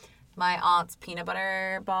honestly, my aunt's peanut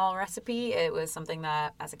butter ball recipe, it was something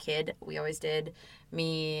that as a kid we always did.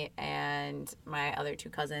 Me and my other 2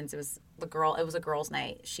 cousins, it was a girls'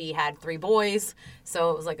 night. She had 3 boys,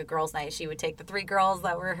 so it was like a girls' night. She would take the 3 girls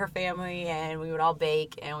that were her family, and we would all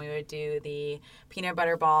bake, and we would do the peanut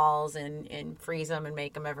butter balls and freeze them and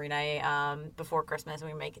make them every night before Christmas. And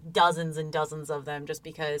we make dozens and dozens of them just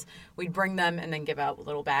because we'd bring them and then give out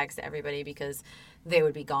little bags to everybody because they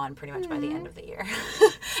would be gone pretty much by the end of the year.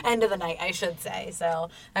 End of the night, I should say. So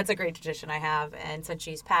that's a great tradition I have. And since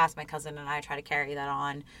she's passed, my cousin and I try to carry that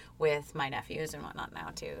on with my nephews and whatnot now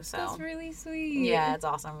too. So That's really sweet. yeah, it's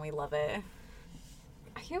awesome. We love it.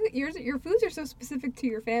 I can't, your foods are so specific to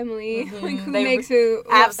your family. Like who They- makes who?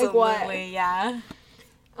 Absolutely, Like what? yeah.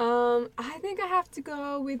 I think I have to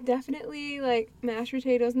go with definitely like mashed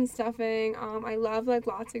potatoes and stuffing. I love like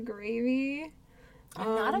lots of gravy.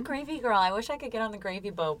 I'm not a gravy girl. I wish I could get on the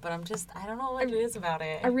gravy boat, but I don't know what it is about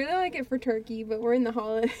it. I really like it for turkey, but we're in the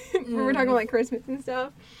holiday. We're talking like Christmas and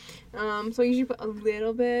stuff. So I usually put a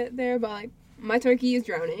little bit there, but like my turkey is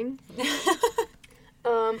drowning.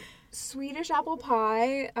 Swedish apple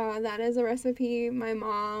pie. That is a recipe my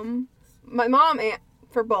mom and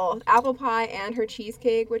for both apple pie and her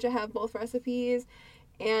cheesecake, which I have both recipes.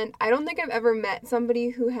 And I don't think I've ever met somebody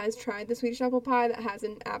who has tried the Swedish apple pie that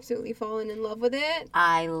hasn't absolutely fallen in love with it.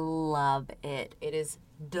 I love it. It is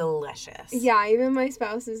delicious. Yeah, even my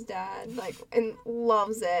spouse's dad and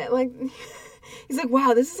loves it. Like he's like,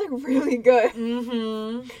 "Wow, this is like really good."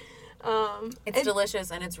 Mm-hmm. It's It-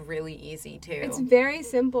 delicious and it's really easy too. It's very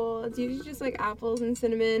simple. It's usually just like apples and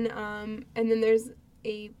cinnamon. And then there's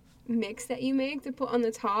a mix that you make to put on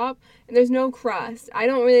the top. And there's no crust. I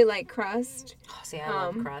don't really like crust. Oh, see, I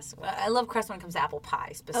love crust. I love crust when it comes to apple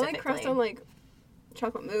pie specifically. I like crust on like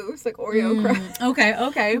chocolate mousse, like Oreo crust.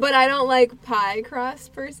 Okay. But I don't like pie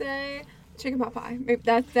crust per se. Chicken pot pie. Maybe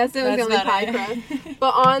that's the only about pie it. crust.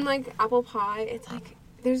 But on like apple pie,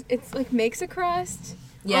 it's like makes a crust.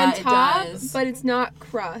 Yeah, on it top, does. but it's not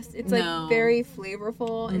crust. It's like No. very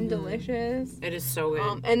flavorful and delicious. It is so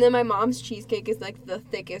good. And then my mom's cheesecake is like the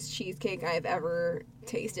thickest cheesecake I've ever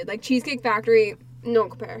tasted. Like Cheesecake Factory, no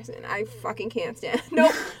comparison. I fucking can't stand.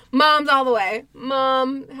 Nope. Mom's all the way.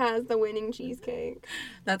 Mom has the winning cheesecake.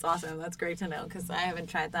 That's awesome. That's great to know because I haven't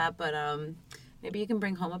tried that, but maybe you can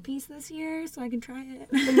bring home a piece this year so I can try it.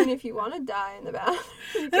 I mean, if you want to die in the bath,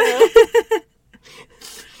 you can.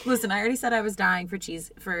 Listen, I already said I was dying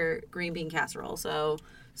for green bean casserole, so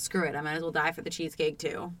Screw it. I might as well die for the cheesecake,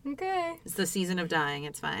 too. Okay. It's the season of dying.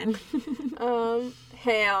 It's fine.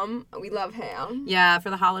 Ham. We love ham. Yeah, for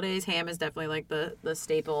the holidays, ham is definitely like the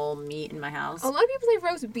staple meat in my house. A lot of people say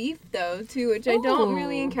roast beef, though, too, which I don't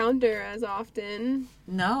really encounter as often.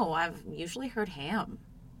 No, I've usually heard ham.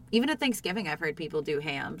 Even at Thanksgiving, I've heard people do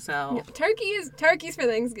ham, so... Yeah, turkey's for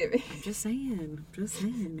Thanksgiving. I'm just saying.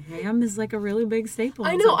 Ham is like a really big staple.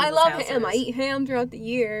 I know, I love ham. I eat ham throughout the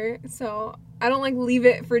year, so I don't, like, leave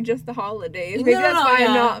it for just the holidays. Maybe that's why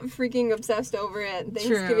I'm not freaking obsessed over it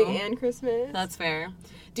Thanksgiving and Christmas. That's fair.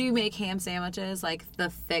 Do you make ham sandwiches, like the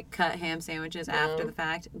thick-cut ham sandwiches after the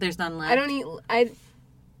fact? There's none left?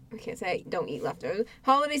 I can't say I don't eat leftovers.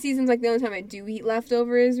 Holiday season's like the only time I do eat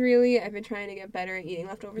leftovers, really. I've been trying to get better at eating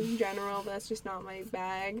leftovers in general, but that's just not my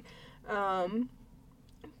bag.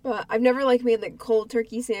 But I've never, like, made, like, cold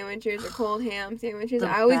turkey sandwiches or cold ham sandwiches.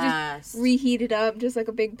 I always just reheat it up, just, like,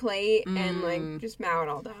 a big plate, and, like, just mow it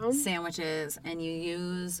all down. Sandwiches, and you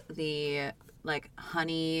use the, like,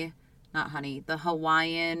 the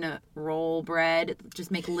Hawaiian roll bread.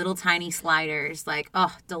 Just make little tiny sliders. Like,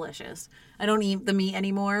 oh, delicious. I don't eat the meat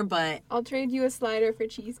anymore, but... I'll trade you a slider for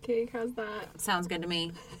cheesecake. How's that? Sounds good to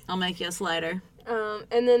me. I'll make you a slider.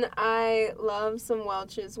 And then I love some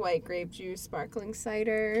Welch's white grape juice sparkling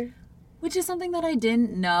cider. Which is something that I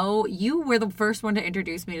didn't know. You were the first one to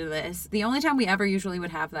introduce me to this. The only time we ever usually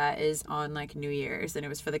would have that is on, like, New Year's, and it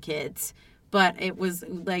was for the kids. But it was,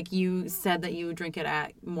 like, you said that you would drink it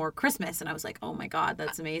at more Christmas, and I was like, oh, my God,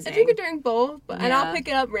 that's amazing. I drink it during both, and I'll pick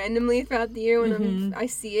it up randomly throughout the year when I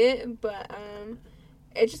see it, but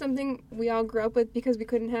it's just something we all grew up with because we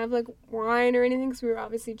couldn't have, like, wine or anything because we were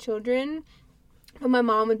obviously children, but my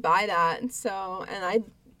mom would buy that, and I,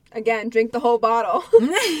 again, drink the whole bottle.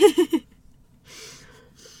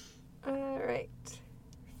 All right.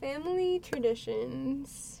 Family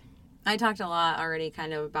traditions. I talked a lot already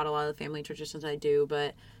kind of about a lot of the family traditions I do,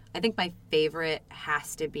 but I think my favorite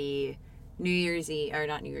has to be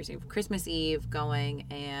Christmas Eve, going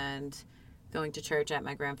to church at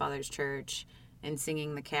my grandfather's church and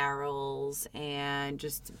singing the carols and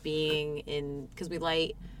just being in, because we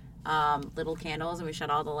light little candles and we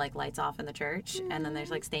shut all the, like, lights off in the church, and then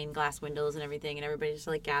there's, like, stained glass windows and everything, and everybody just,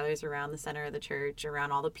 like, gathers around the center of the church,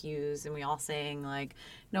 around all the pews, and we all sing, like,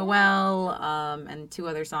 Noel, and 2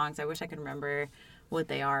 other songs. I wish I could remember what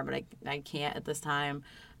they are, but I can't at this time.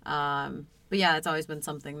 But yeah, it's always been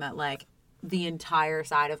something that, like, the entire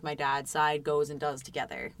side of my dad's side goes and does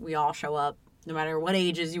together. We all show up, no matter what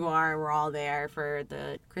ages you are, we're all there for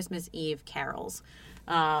the Christmas Eve carols.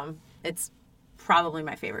 It's probably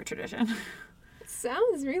my favorite tradition.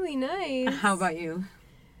 Sounds really nice. How about you?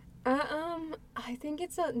 I think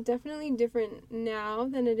it's definitely different now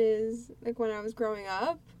than it is, like, when I was growing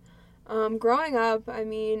up. Growing up, I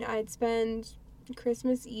mean, I'd spend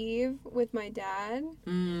Christmas Eve with my dad.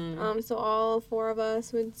 So all 4 of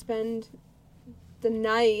us would spend the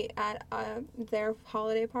night at their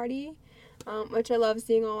holiday party, which I love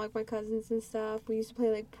seeing all, like, my cousins and stuff. We used to play,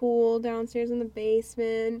 like, pool downstairs in the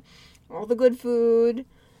basement, all the good food,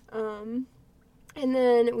 and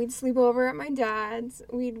then we'd sleep over at my dad's.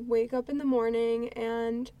 We'd wake up in the morning,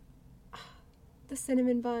 and the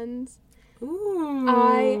cinnamon buns. Ooh.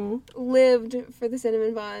 I lived for the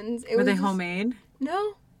cinnamon buns. Were they homemade?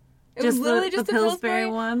 No. It was literally just the Pillsbury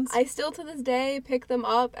ones? I still, to this day, pick them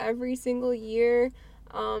up every single year.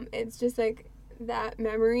 It's just, like, that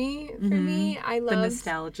memory for me. I love the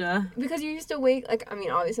nostalgia, because you used to wake, like, I mean,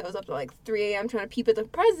 obviously I was up to, like, 3 a.m. trying to peep at the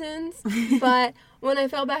presents, but when I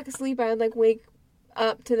fell back asleep, I would, like, wake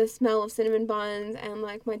up to the smell of cinnamon buns, and,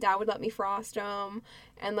 like, my dad would let me frost them,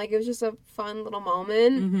 and, like, it was just a fun little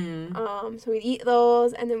moment. So we'd eat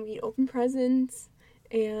those, and then we'd open presents,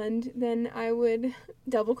 and then I would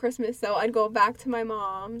double Christmas, so I'd go back to my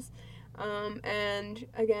mom's, and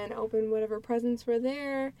again open whatever presents were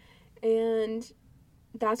there. And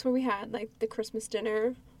that's where we had, like, the Christmas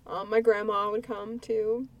dinner. My grandma would come,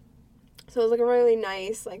 too. So it was, like, a really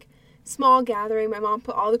nice, like, small gathering. My mom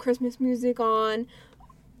put all the Christmas music on.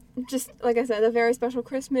 Just, like I said, a very special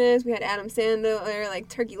Christmas. We had Adam Sandler, like,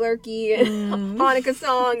 Turkey Lurkey and Hanukkah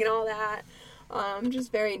song and all that.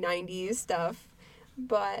 Just very 90s stuff.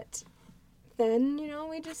 But then, you know,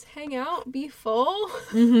 we just hang out, be full,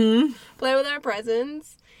 play with our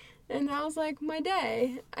presents. And that was, like, my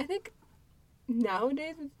day. I think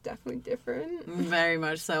nowadays it's definitely different. Very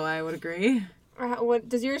much so, I would agree. What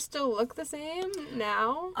does yours still look the same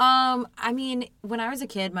now? I mean, when I was a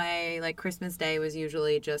kid, my like Christmas Day was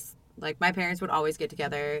usually just like my parents would always get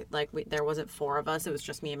together. Like there wasn't 4 of us; it was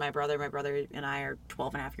just me and my brother. My brother and I are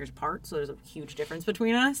 12 and a half years apart, so there's a huge difference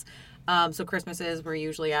between us. So Christmases were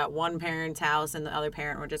usually at one parent's house, and the other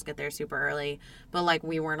parent would just get there super early. But like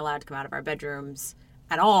we weren't allowed to come out of our bedrooms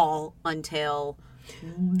at all until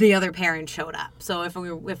the other parent showed up. So if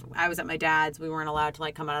I was at my dad's, we weren't allowed to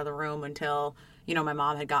like come out of the room until, you know, my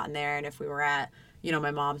mom had gotten there. And if we were at, you know,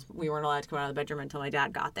 my mom's, we weren't allowed to come out of the bedroom until my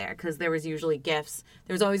dad got there, because there was usually gifts.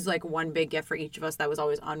 There was always like one big gift for each of us that was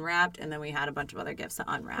always unwrapped, and then we had a bunch of other gifts to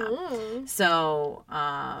unwrap. So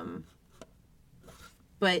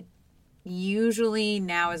but usually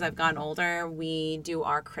now, as I've gotten older, we do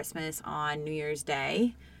our Christmas on New Year's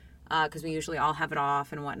Day, because we usually all have it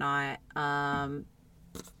off and whatnot.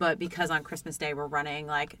 But because on Christmas Day we're running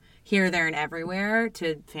like here, there, and everywhere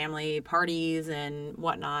to family parties and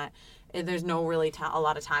whatnot, there's no really a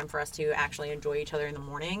lot of time for us to actually enjoy each other in the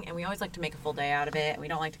morning. And we always like to make a full day out of it. And we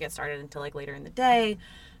don't like to get started until like later in the day.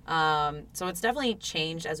 So it's definitely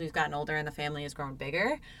changed as we've gotten older and the family has grown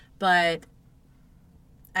bigger. But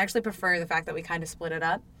I actually prefer the fact that we kind of split it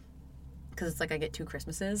up, because it's like I get 2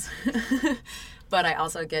 Christmases. But I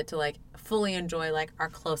also get to like fully enjoy like our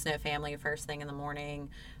close-knit family first thing in the morning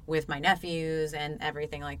with my nephews and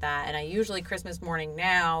everything like that. And I usually Christmas morning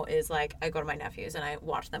now is like I go to my nephews and I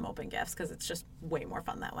watch them open gifts, because it's just way more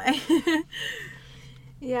fun that way.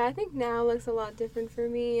 Yeah, I think now looks a lot different for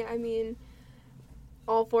me. I mean,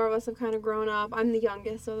 all 4 of us have kind of grown up. I'm the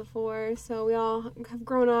youngest of the 4, so we all have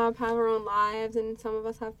grown up, have our own lives, and some of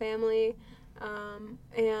us have family.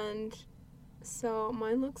 And so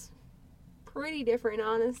mine looks pretty different,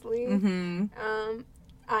 honestly.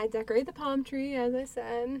 I decorate the palm tree, as I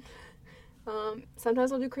said.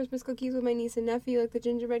 Sometimes I'll do Christmas cookies with my niece and nephew, like the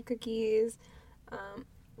gingerbread cookies.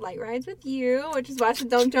 Light rides with you, which is why I said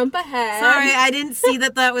don't jump ahead. Sorry, I didn't see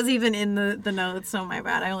that was even in the notes, so my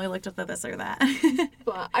bad. I only looked up the this or that.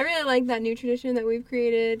 But I really like that new tradition that we've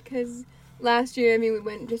created, because last year, I mean, we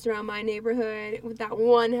went just around my neighborhood with that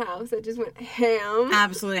one house that just went ham.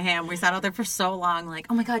 Absolutely ham. We sat out there for so long, like,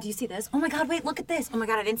 oh my God, do you see this? Oh my God, wait, look at this. Oh my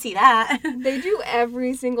God, I didn't see that. They do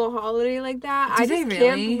every single holiday like that. Do I they just really?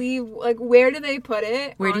 can't believe, like, where do they put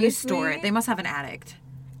it? Where honestly? do you store it? They must have an addict.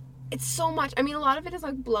 It's so much. I mean, a lot of it is,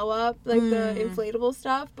 like, blow up, like, the inflatable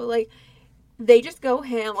stuff, but, like, they just go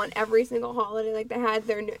ham on every single holiday. Like, they had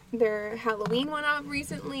their Halloween one up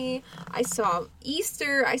recently. I saw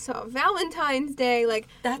Easter. I saw Valentine's Day. Like,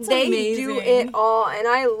 That's they amazing. do it all, and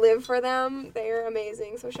I live for them. They're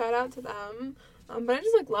amazing. So shout out to them. But I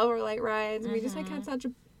just, like, love our light rides. We just, like, had such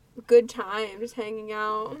a good time just hanging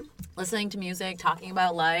out. Listening to music, talking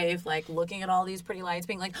about life, like, looking at all these pretty lights,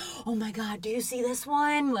 being like, oh my God, do you see this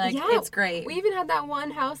one? Like, Yeah, it's great. We even had that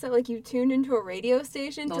one house that, like, you tuned into a radio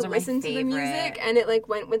station Those to are my listen to the music, favorite. and it, like,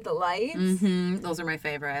 went with the lights. Those are my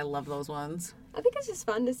favorite. I love those ones. I think it's just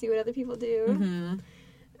fun to see what other people do.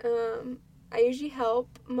 I usually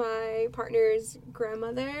help my partner's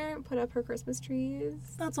grandmother put up her Christmas trees.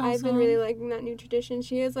 That's awesome. I've been really liking that new tradition.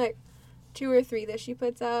 She has, like, 2 or 3 that she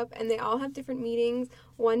puts up, and they all have different meanings.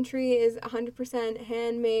 One tree is 100%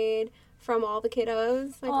 handmade from all the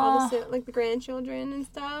kiddos, like all the like the grandchildren and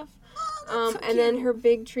stuff. So and then her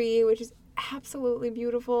big tree, which is absolutely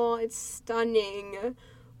beautiful. It's stunning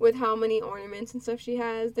with how many ornaments and stuff she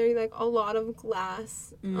has. They're like a lot of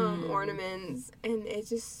glass ornaments, and it's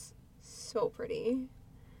just so pretty.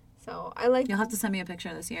 So I like. You'll have to send me a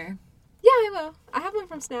picture this year. Yeah, I will. I have one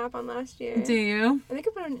from Snap on last year. Do you? I think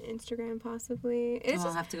I put it on Instagram possibly. It's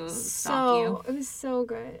I'll have to go stalk you. It was so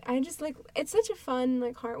good. I just like, it's such a fun,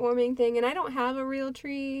 like, heartwarming thing, and I don't have a real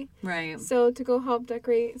tree. Right. So to go help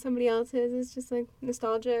decorate somebody else's is just, like,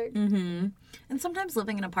 nostalgic. And sometimes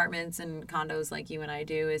living in apartments and condos like you and I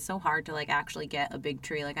do is so hard to, like, actually get a big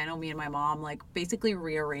tree. Like, I know me and my mom, like, basically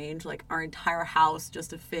rearrange, like, our entire house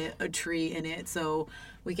just to fit a tree in it so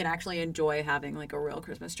we can actually enjoy having, like, a real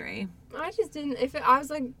Christmas tree. I just didn't, I was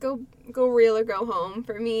like, go real or go home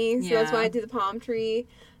for me. So that's why I did the palm tree.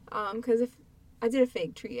 Because if I did a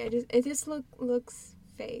fake tree, it just looks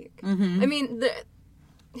fake. I mean,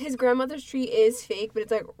 his grandmother's tree is fake, but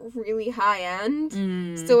it's, like, really high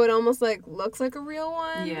end. So it almost, like, looks like a real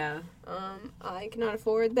one. Yeah. I cannot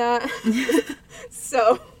afford that.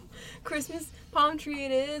 So, Christmas palm tree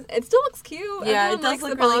it is. It still looks cute. Yeah, Everyone it does likes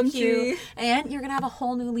look the palm really cute. tree. And you're going to have a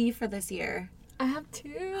whole new leaf for this year. I have 2.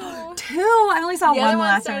 2? I only saw The one other one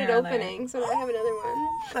last time. started opening, so I have another one.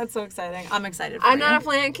 That's so exciting. I'm excited for I'm you. not a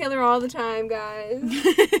plant killer all the time, guys.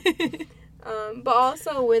 But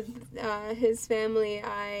also with his family,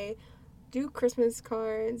 I do Christmas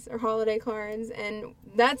cards or holiday cards, and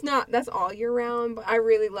that's all year round, but I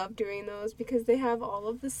really love doing those because they have all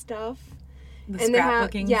of the stuff. The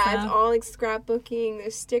scrapbooking stuff? It's all like scrapbooking.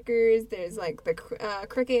 There's stickers. There's like the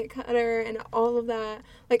Cricut cutter and all of that.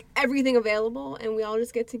 Like everything available, and we all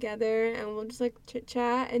just get together and we'll just like chit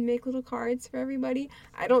chat and make little cards for everybody.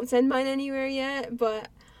 I don't send mine anywhere yet, but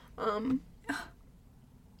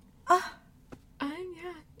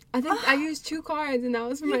I think I used 2 cards, and that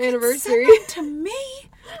was for my anniversary. Send them to me.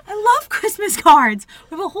 I love Christmas cards.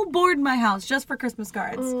 We have a whole board in my house just for Christmas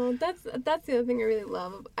cards. Oh, that's the other thing I really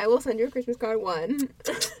love. I will send you a Christmas card, one.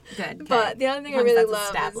 Good. But the other thing I really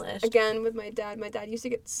love is, again, with my dad. My dad used to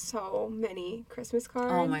get so many Christmas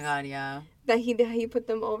cards. Oh my God, yeah. That he put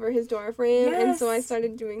them over his door frame, yes. And so I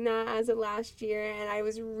started doing that as of last year, and I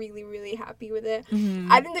was really, really happy with it.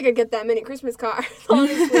 Mm-hmm. I didn't think I'd get that many Christmas cards,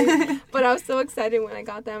 honestly, but I was so excited when I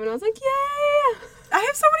got them, and I was like, yay! I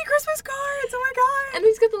have so many Christmas cards, oh my God! And we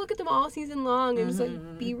just get to look at them all season long and just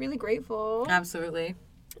like be really grateful. Absolutely.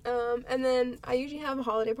 And then I usually have a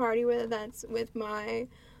holiday party that's with my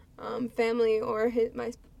family or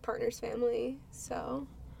my partner's family, so...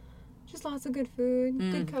 Just lots of good food,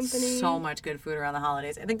 good company. So much good food around the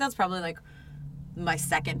holidays. I think that's probably, like, my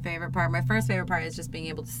second favorite part. My first favorite part is just being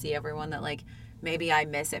able to see everyone that, like, maybe I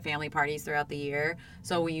miss at family parties throughout the year.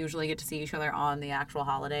 So we usually get to see each other on the actual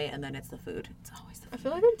holiday, and then it's the food. It's always the food. I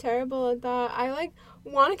feel like I'm terrible at that. I, like,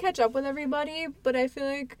 want to catch up with everybody, but I feel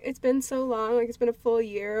like it's been so long. Like, it's been a full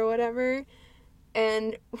year or whatever.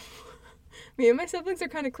 And... me and my siblings are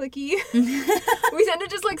kind of cliquey. We tend to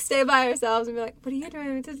just, like, stay by ourselves and be like, what are you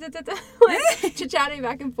doing? Like, chit-chatting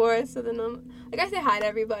back and forth. So then, I say hi to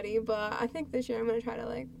everybody, but I think this year I'm going to try to,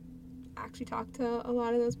 like, actually talk to a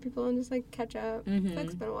lot of those people and just, like, catch up. I feel like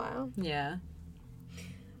it's been a while. Yeah.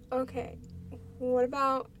 Okay. What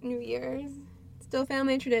about New Year's? Still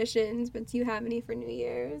family traditions, but do you have any for New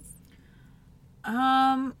Year's?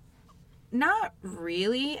 Not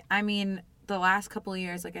really. I mean... The last couple of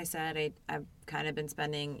years, like I said, I've kind of been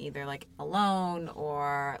spending either, like, alone,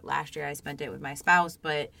 or last year I spent it with my spouse,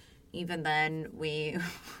 but even then, we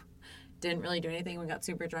didn't really do anything. We got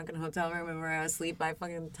super drunk in a hotel room and we were asleep by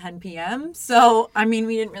fucking 10 p.m., so, I mean,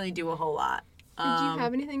 we didn't really do a whole lot. Did you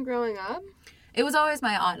have anything growing up? It was always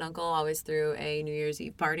my aunt and uncle always threw a New Year's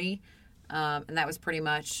Eve party, and that was pretty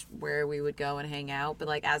much where we would go and hang out, but,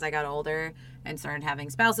 like, as I got older and started having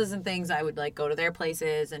spouses and things, I would, like, go to their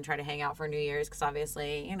places and try to hang out for New Year's, because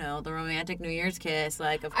obviously, you know, the romantic New Year's kiss,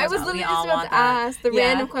 like, of course, I was literally we all just about want to ask the Yeah.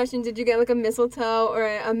 random question, did you get, like, a mistletoe or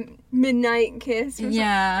a midnight kiss or something?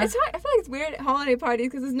 Yeah. It's hard. I feel like it's weird at holiday parties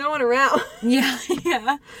because there's no one around. Yeah,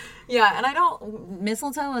 and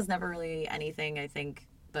mistletoe was never really anything, I think,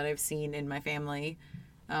 that I've seen in my family,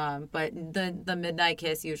 but the midnight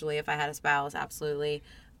kiss, usually, if I had a spouse, absolutely,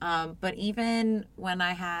 but even when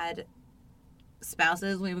I had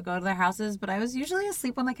spouses, we would go to their houses, but I was usually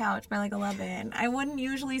asleep on the couch by, like, 11. I wouldn't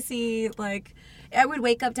usually see, like, I would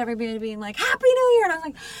wake up to everybody being like, Happy New Year, and I was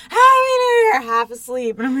like, Happy New Year, half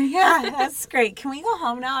asleep, and I'm like, yeah, that's great, can we go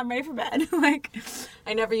home now? I'm ready for bed. Like,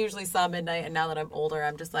 I never usually saw midnight, and now that I'm older,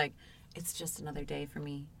 I'm just like, it's just another day for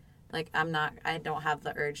me. Like, I don't have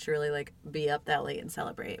the urge to really, like, be up that late and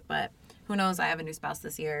celebrate, but who knows, I have a new spouse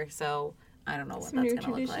this year, so I don't know what that's going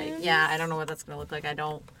to look like. Yeah, I don't know what that's going to look like.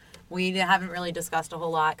 We haven't really discussed a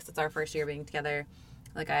whole lot because it's our first year being together.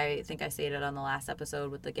 Like, I think I stated on the last episode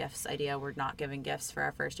with the gifts idea, we're not giving gifts for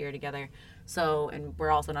our first year together. So, and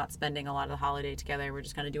we're also not spending a lot of the holiday together. We're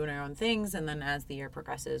just kind of doing our own things, and then as the year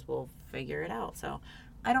progresses, we'll figure it out. So,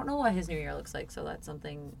 I don't know what his new year looks like, so that's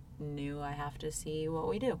something new. I have to see what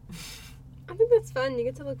we do. I think that's fun. You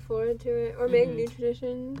get to look forward to it or make new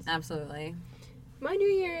traditions. Absolutely. My New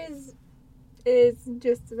Year's is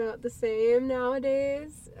just about the same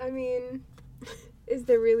nowadays. I mean, is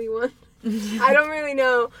there really one? I don't really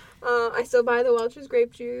know. I still buy the Welch's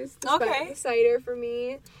grape juice. The cider for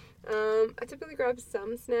me. I typically grab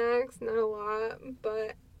some snacks, not a lot,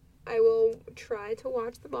 but I will try to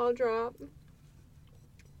watch the ball drop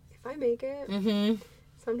if I make it.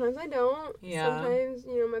 Sometimes I don't. Yeah. Sometimes,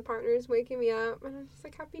 my partner is waking me up, and I'm just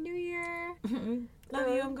like, Happy New Year. Love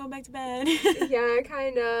you, I'm going back to bed. Yeah,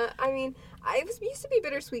 kind of. I mean, it used to be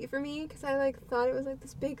bittersweet for me, because I, like, thought it was, like,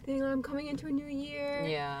 this big thing. I'm coming into a new year.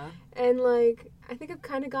 Yeah. And, like, I think I've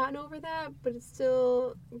kind of gotten over that, but it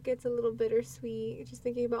still gets a little bittersweet, just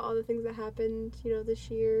thinking about all the things that happened,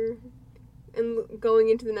 this year, and going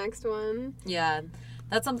into the next one. Yeah.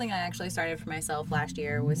 That's something I actually started for myself last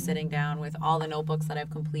year, was sitting down with all the notebooks that I've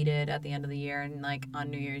completed at the end of the year, and, like, on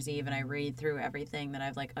New Year's Eve, and I read through everything that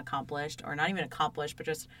I've, like, accomplished, or not even accomplished, but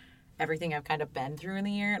just everything I've kind of been through in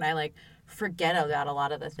the year, and I like forget about a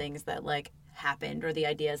lot of the things that like happened or the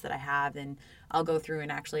ideas that I have, and I'll go through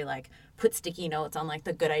and actually like put sticky notes on like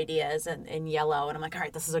the good ideas in yellow, and I'm like, all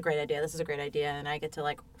right, this is a great idea, and I get to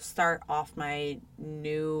like start off my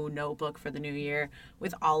new notebook for the new year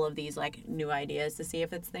with all of these like new ideas to see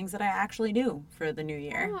if it's things that I actually do for the new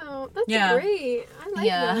year. Wow, that's great. I like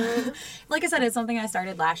that. Like I said, it's something I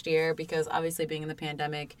started last year because obviously being in the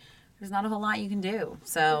pandemic, there's not a whole lot you can do.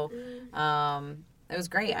 So it was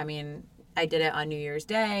great. I mean, I did it on New Year's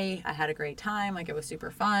Day. I had a great time. Like, it was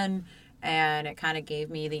super fun. And it kind of gave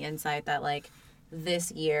me the insight that, like,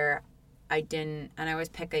 this year I didn't... And I always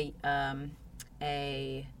pick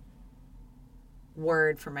a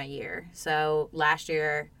word for my year. So last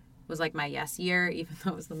year was, like, my yes year, even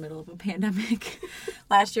though it was the middle of a pandemic.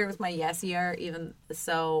 Last year was my yes year.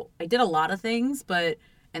 So I did a lot of things,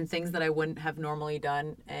 and things that I wouldn't have normally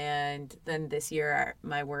done. And then this year,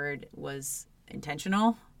 my word was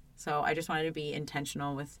intentional. So I just wanted to be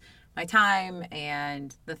intentional with my time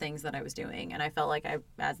and the things that I was doing. And I felt like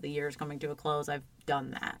as the year is coming to a close, I've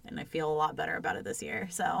done that. And I feel a lot better about it this year.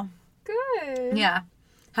 So good. Yeah.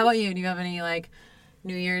 How about you? Do you have any like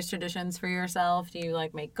New Year's traditions for yourself? Do you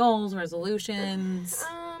like make goals, resolutions?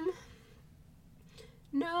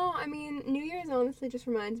 No, I mean, New Year's honestly just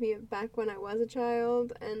reminds me of back when I was a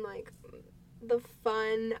child and like the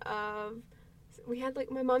fun of... We had, like,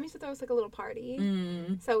 my mom used to throw us, like, a little party.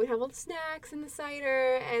 So we'd have all the snacks and the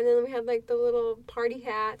cider, and then we had, like, the little party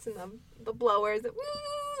hats and the blowers.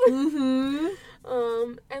 And,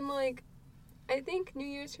 like, I think New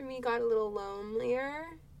Year's for me got a little lonelier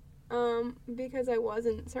because I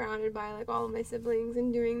wasn't surrounded by, like, all of my siblings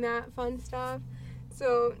and doing that fun stuff.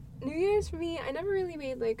 So New Year's for me, I never really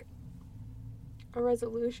made, like, a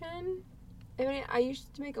resolution. I mean, I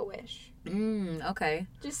used to make a wish. Okay.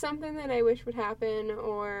 Just something that I wish would happen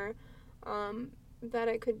or that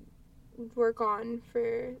I could work on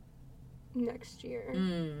for next year.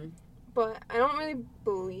 But I don't really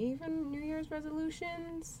believe in New Year's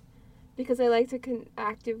resolutions because I like to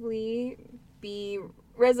actively be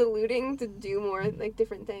resoluting to do more, like,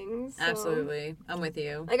 different things. So, absolutely. I'm with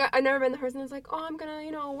you. Like, I've never been the person that's like, oh, I'm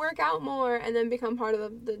gonna, work out more and then become part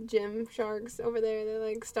of the gym sharks over there. They,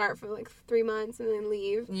 like, start for, like, 3 months and then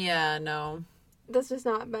leave. Yeah, no. That's just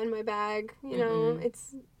not been my bag, know?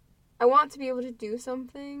 I want to be able to do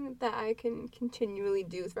something that I can continually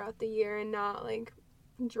do throughout the year and not, like,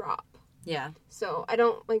 drop. Yeah. So I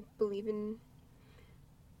don't, like, believe in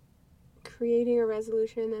creating a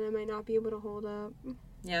resolution that I might not be able to hold up.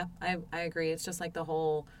 Yeah, I agree. It's just like the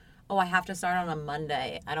whole, I have to start on a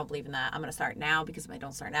Monday. I don't believe in that. I'm going to start now because if I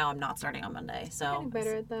don't start now, I'm not starting on Monday. So I'm getting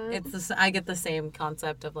better at that. I get the same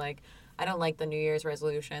concept of like, I don't like the New Year's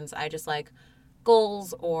resolutions. I just like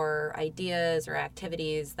goals or ideas or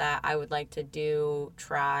activities that I would like to do,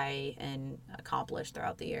 try, and accomplish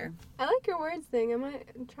throughout the year. I like your words thing. I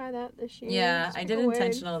might try that this year. Yeah, I did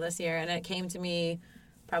intentional this year, and it came to me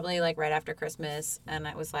probably like right after Christmas, and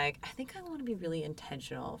I was like, I think I want to be really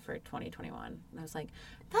intentional for 2021. And I was like,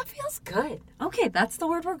 that feels good. Okay, that's the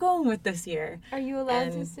word we're going with this year. Are you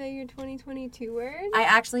allowed to say your 2022 word? I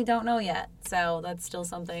actually don't know yet. So that's still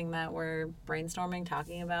something that we're brainstorming,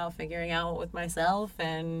 talking about, figuring out with myself,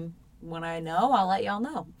 and when I know, I'll let y'all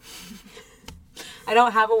know. I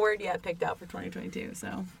don't have a word yet picked out for 2022,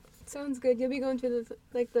 so. Sounds good. You'll be going through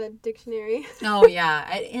the dictionary. Oh, yeah.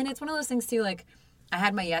 And it's one of those things, too, like, I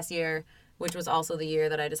had my yes year, which was also the year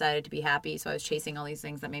that I decided to be happy. So I was chasing all these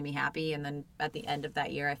things that made me happy. And then at the end of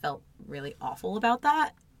that year, I felt really awful about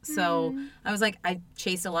that. So I was like, I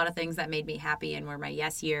chased a lot of things that made me happy and were my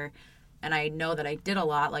yes year. And I know that I did a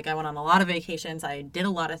lot. Like, I went on a lot of vacations. I did a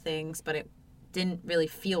lot of things, but it didn't really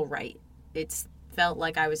feel right. It felt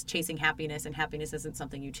like I was chasing happiness, and happiness isn't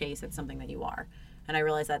something you chase. It's something that you are. And I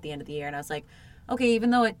realized that at the end of the year. And I was like, okay,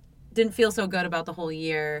 even though it didn't feel so good about the whole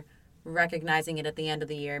year, recognizing it at the end of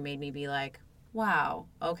the year made me be like, wow,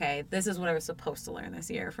 okay, this is what I was supposed to learn this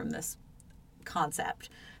year from this concept.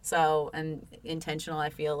 So, and intentional, I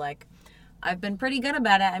feel like I've been pretty good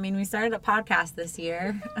about it. I mean, we started a podcast this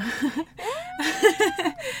year.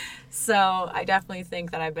 So I definitely think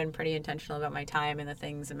that I've been pretty intentional about my time and the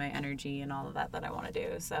things and my energy and all of that I want to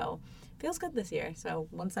do. So it feels good this year. So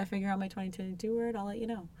once I figure out my 2022 word, I'll let you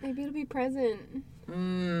know. Maybe it'll be present.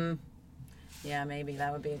 Yeah, maybe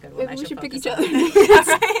that would be a good one. Maybe we should pick each other.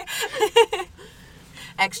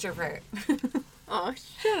 Extrovert. Oh,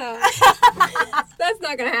 shut up. That's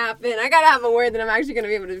not going to happen. I got to have a word that I'm actually going to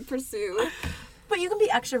be able to pursue. But you can be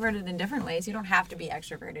extroverted in different ways. You don't have to be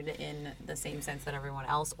extroverted in the same sense that everyone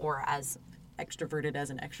else, or as extroverted as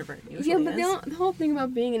an extrovert usually is. Yeah, but the whole thing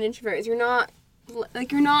about being an introvert is you're not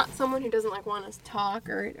like, you're not someone who doesn't, like, want to talk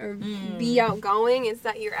or be outgoing. It's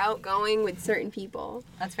that you're outgoing with certain people.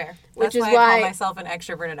 That's fair. Which that's is why I why call myself an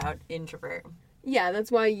extroverted introvert. Yeah,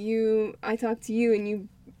 that's why I talk to you and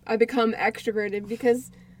I become extroverted,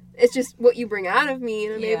 because it's just what you bring out of me,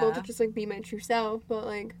 and I'm able to just, like, be my true self. But,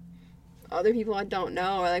 like, other people I don't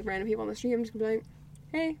know, or, like, random people on the street, I'm just gonna be like,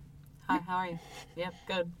 hey. Hi, how are you? Yep,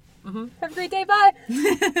 good. Mm-hmm. Have a great day, bye!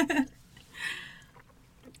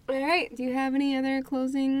 All right, do you have any other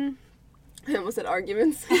closing... I almost said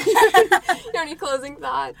arguments. You have any closing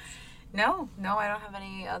thoughts? No, I don't have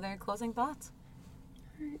any other closing thoughts.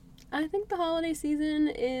 All right. I think the holiday season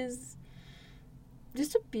is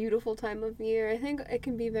just a beautiful time of year. I think it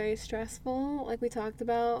can be very stressful, like we talked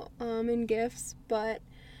about, in gifts, but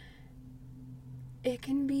it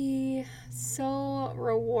can be so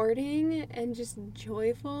rewarding and just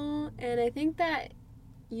joyful. And I think that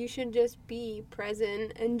you should just be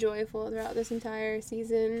present and joyful throughout this entire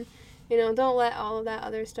season. You know, don't let all of that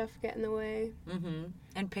other stuff get in the way. Mm-hmm.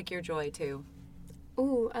 And pick your joy, too.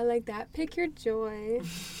 Ooh, I like that. Pick your joy.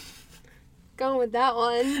 Going with that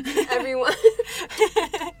one, everyone.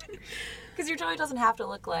 Because your joy doesn't have to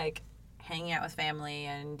look like hanging out with family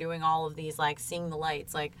and doing all of these, like, seeing the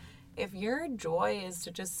lights. Like, if your joy is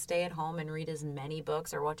to just stay at home and read as many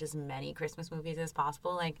books or watch as many Christmas movies as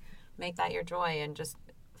possible, like, make that your joy and just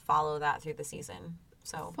follow that through the season.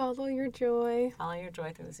 So follow your joy. Follow your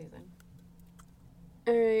joy through the season.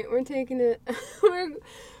 All right, we're taking it.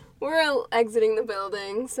 We're exiting the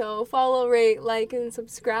building, so follow, rate, like, and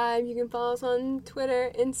subscribe. You can follow us on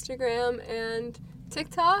Twitter, Instagram, and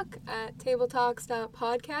TikTok at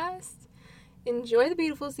tabletalks.podcast. Enjoy the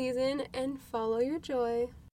beautiful season and follow your joy.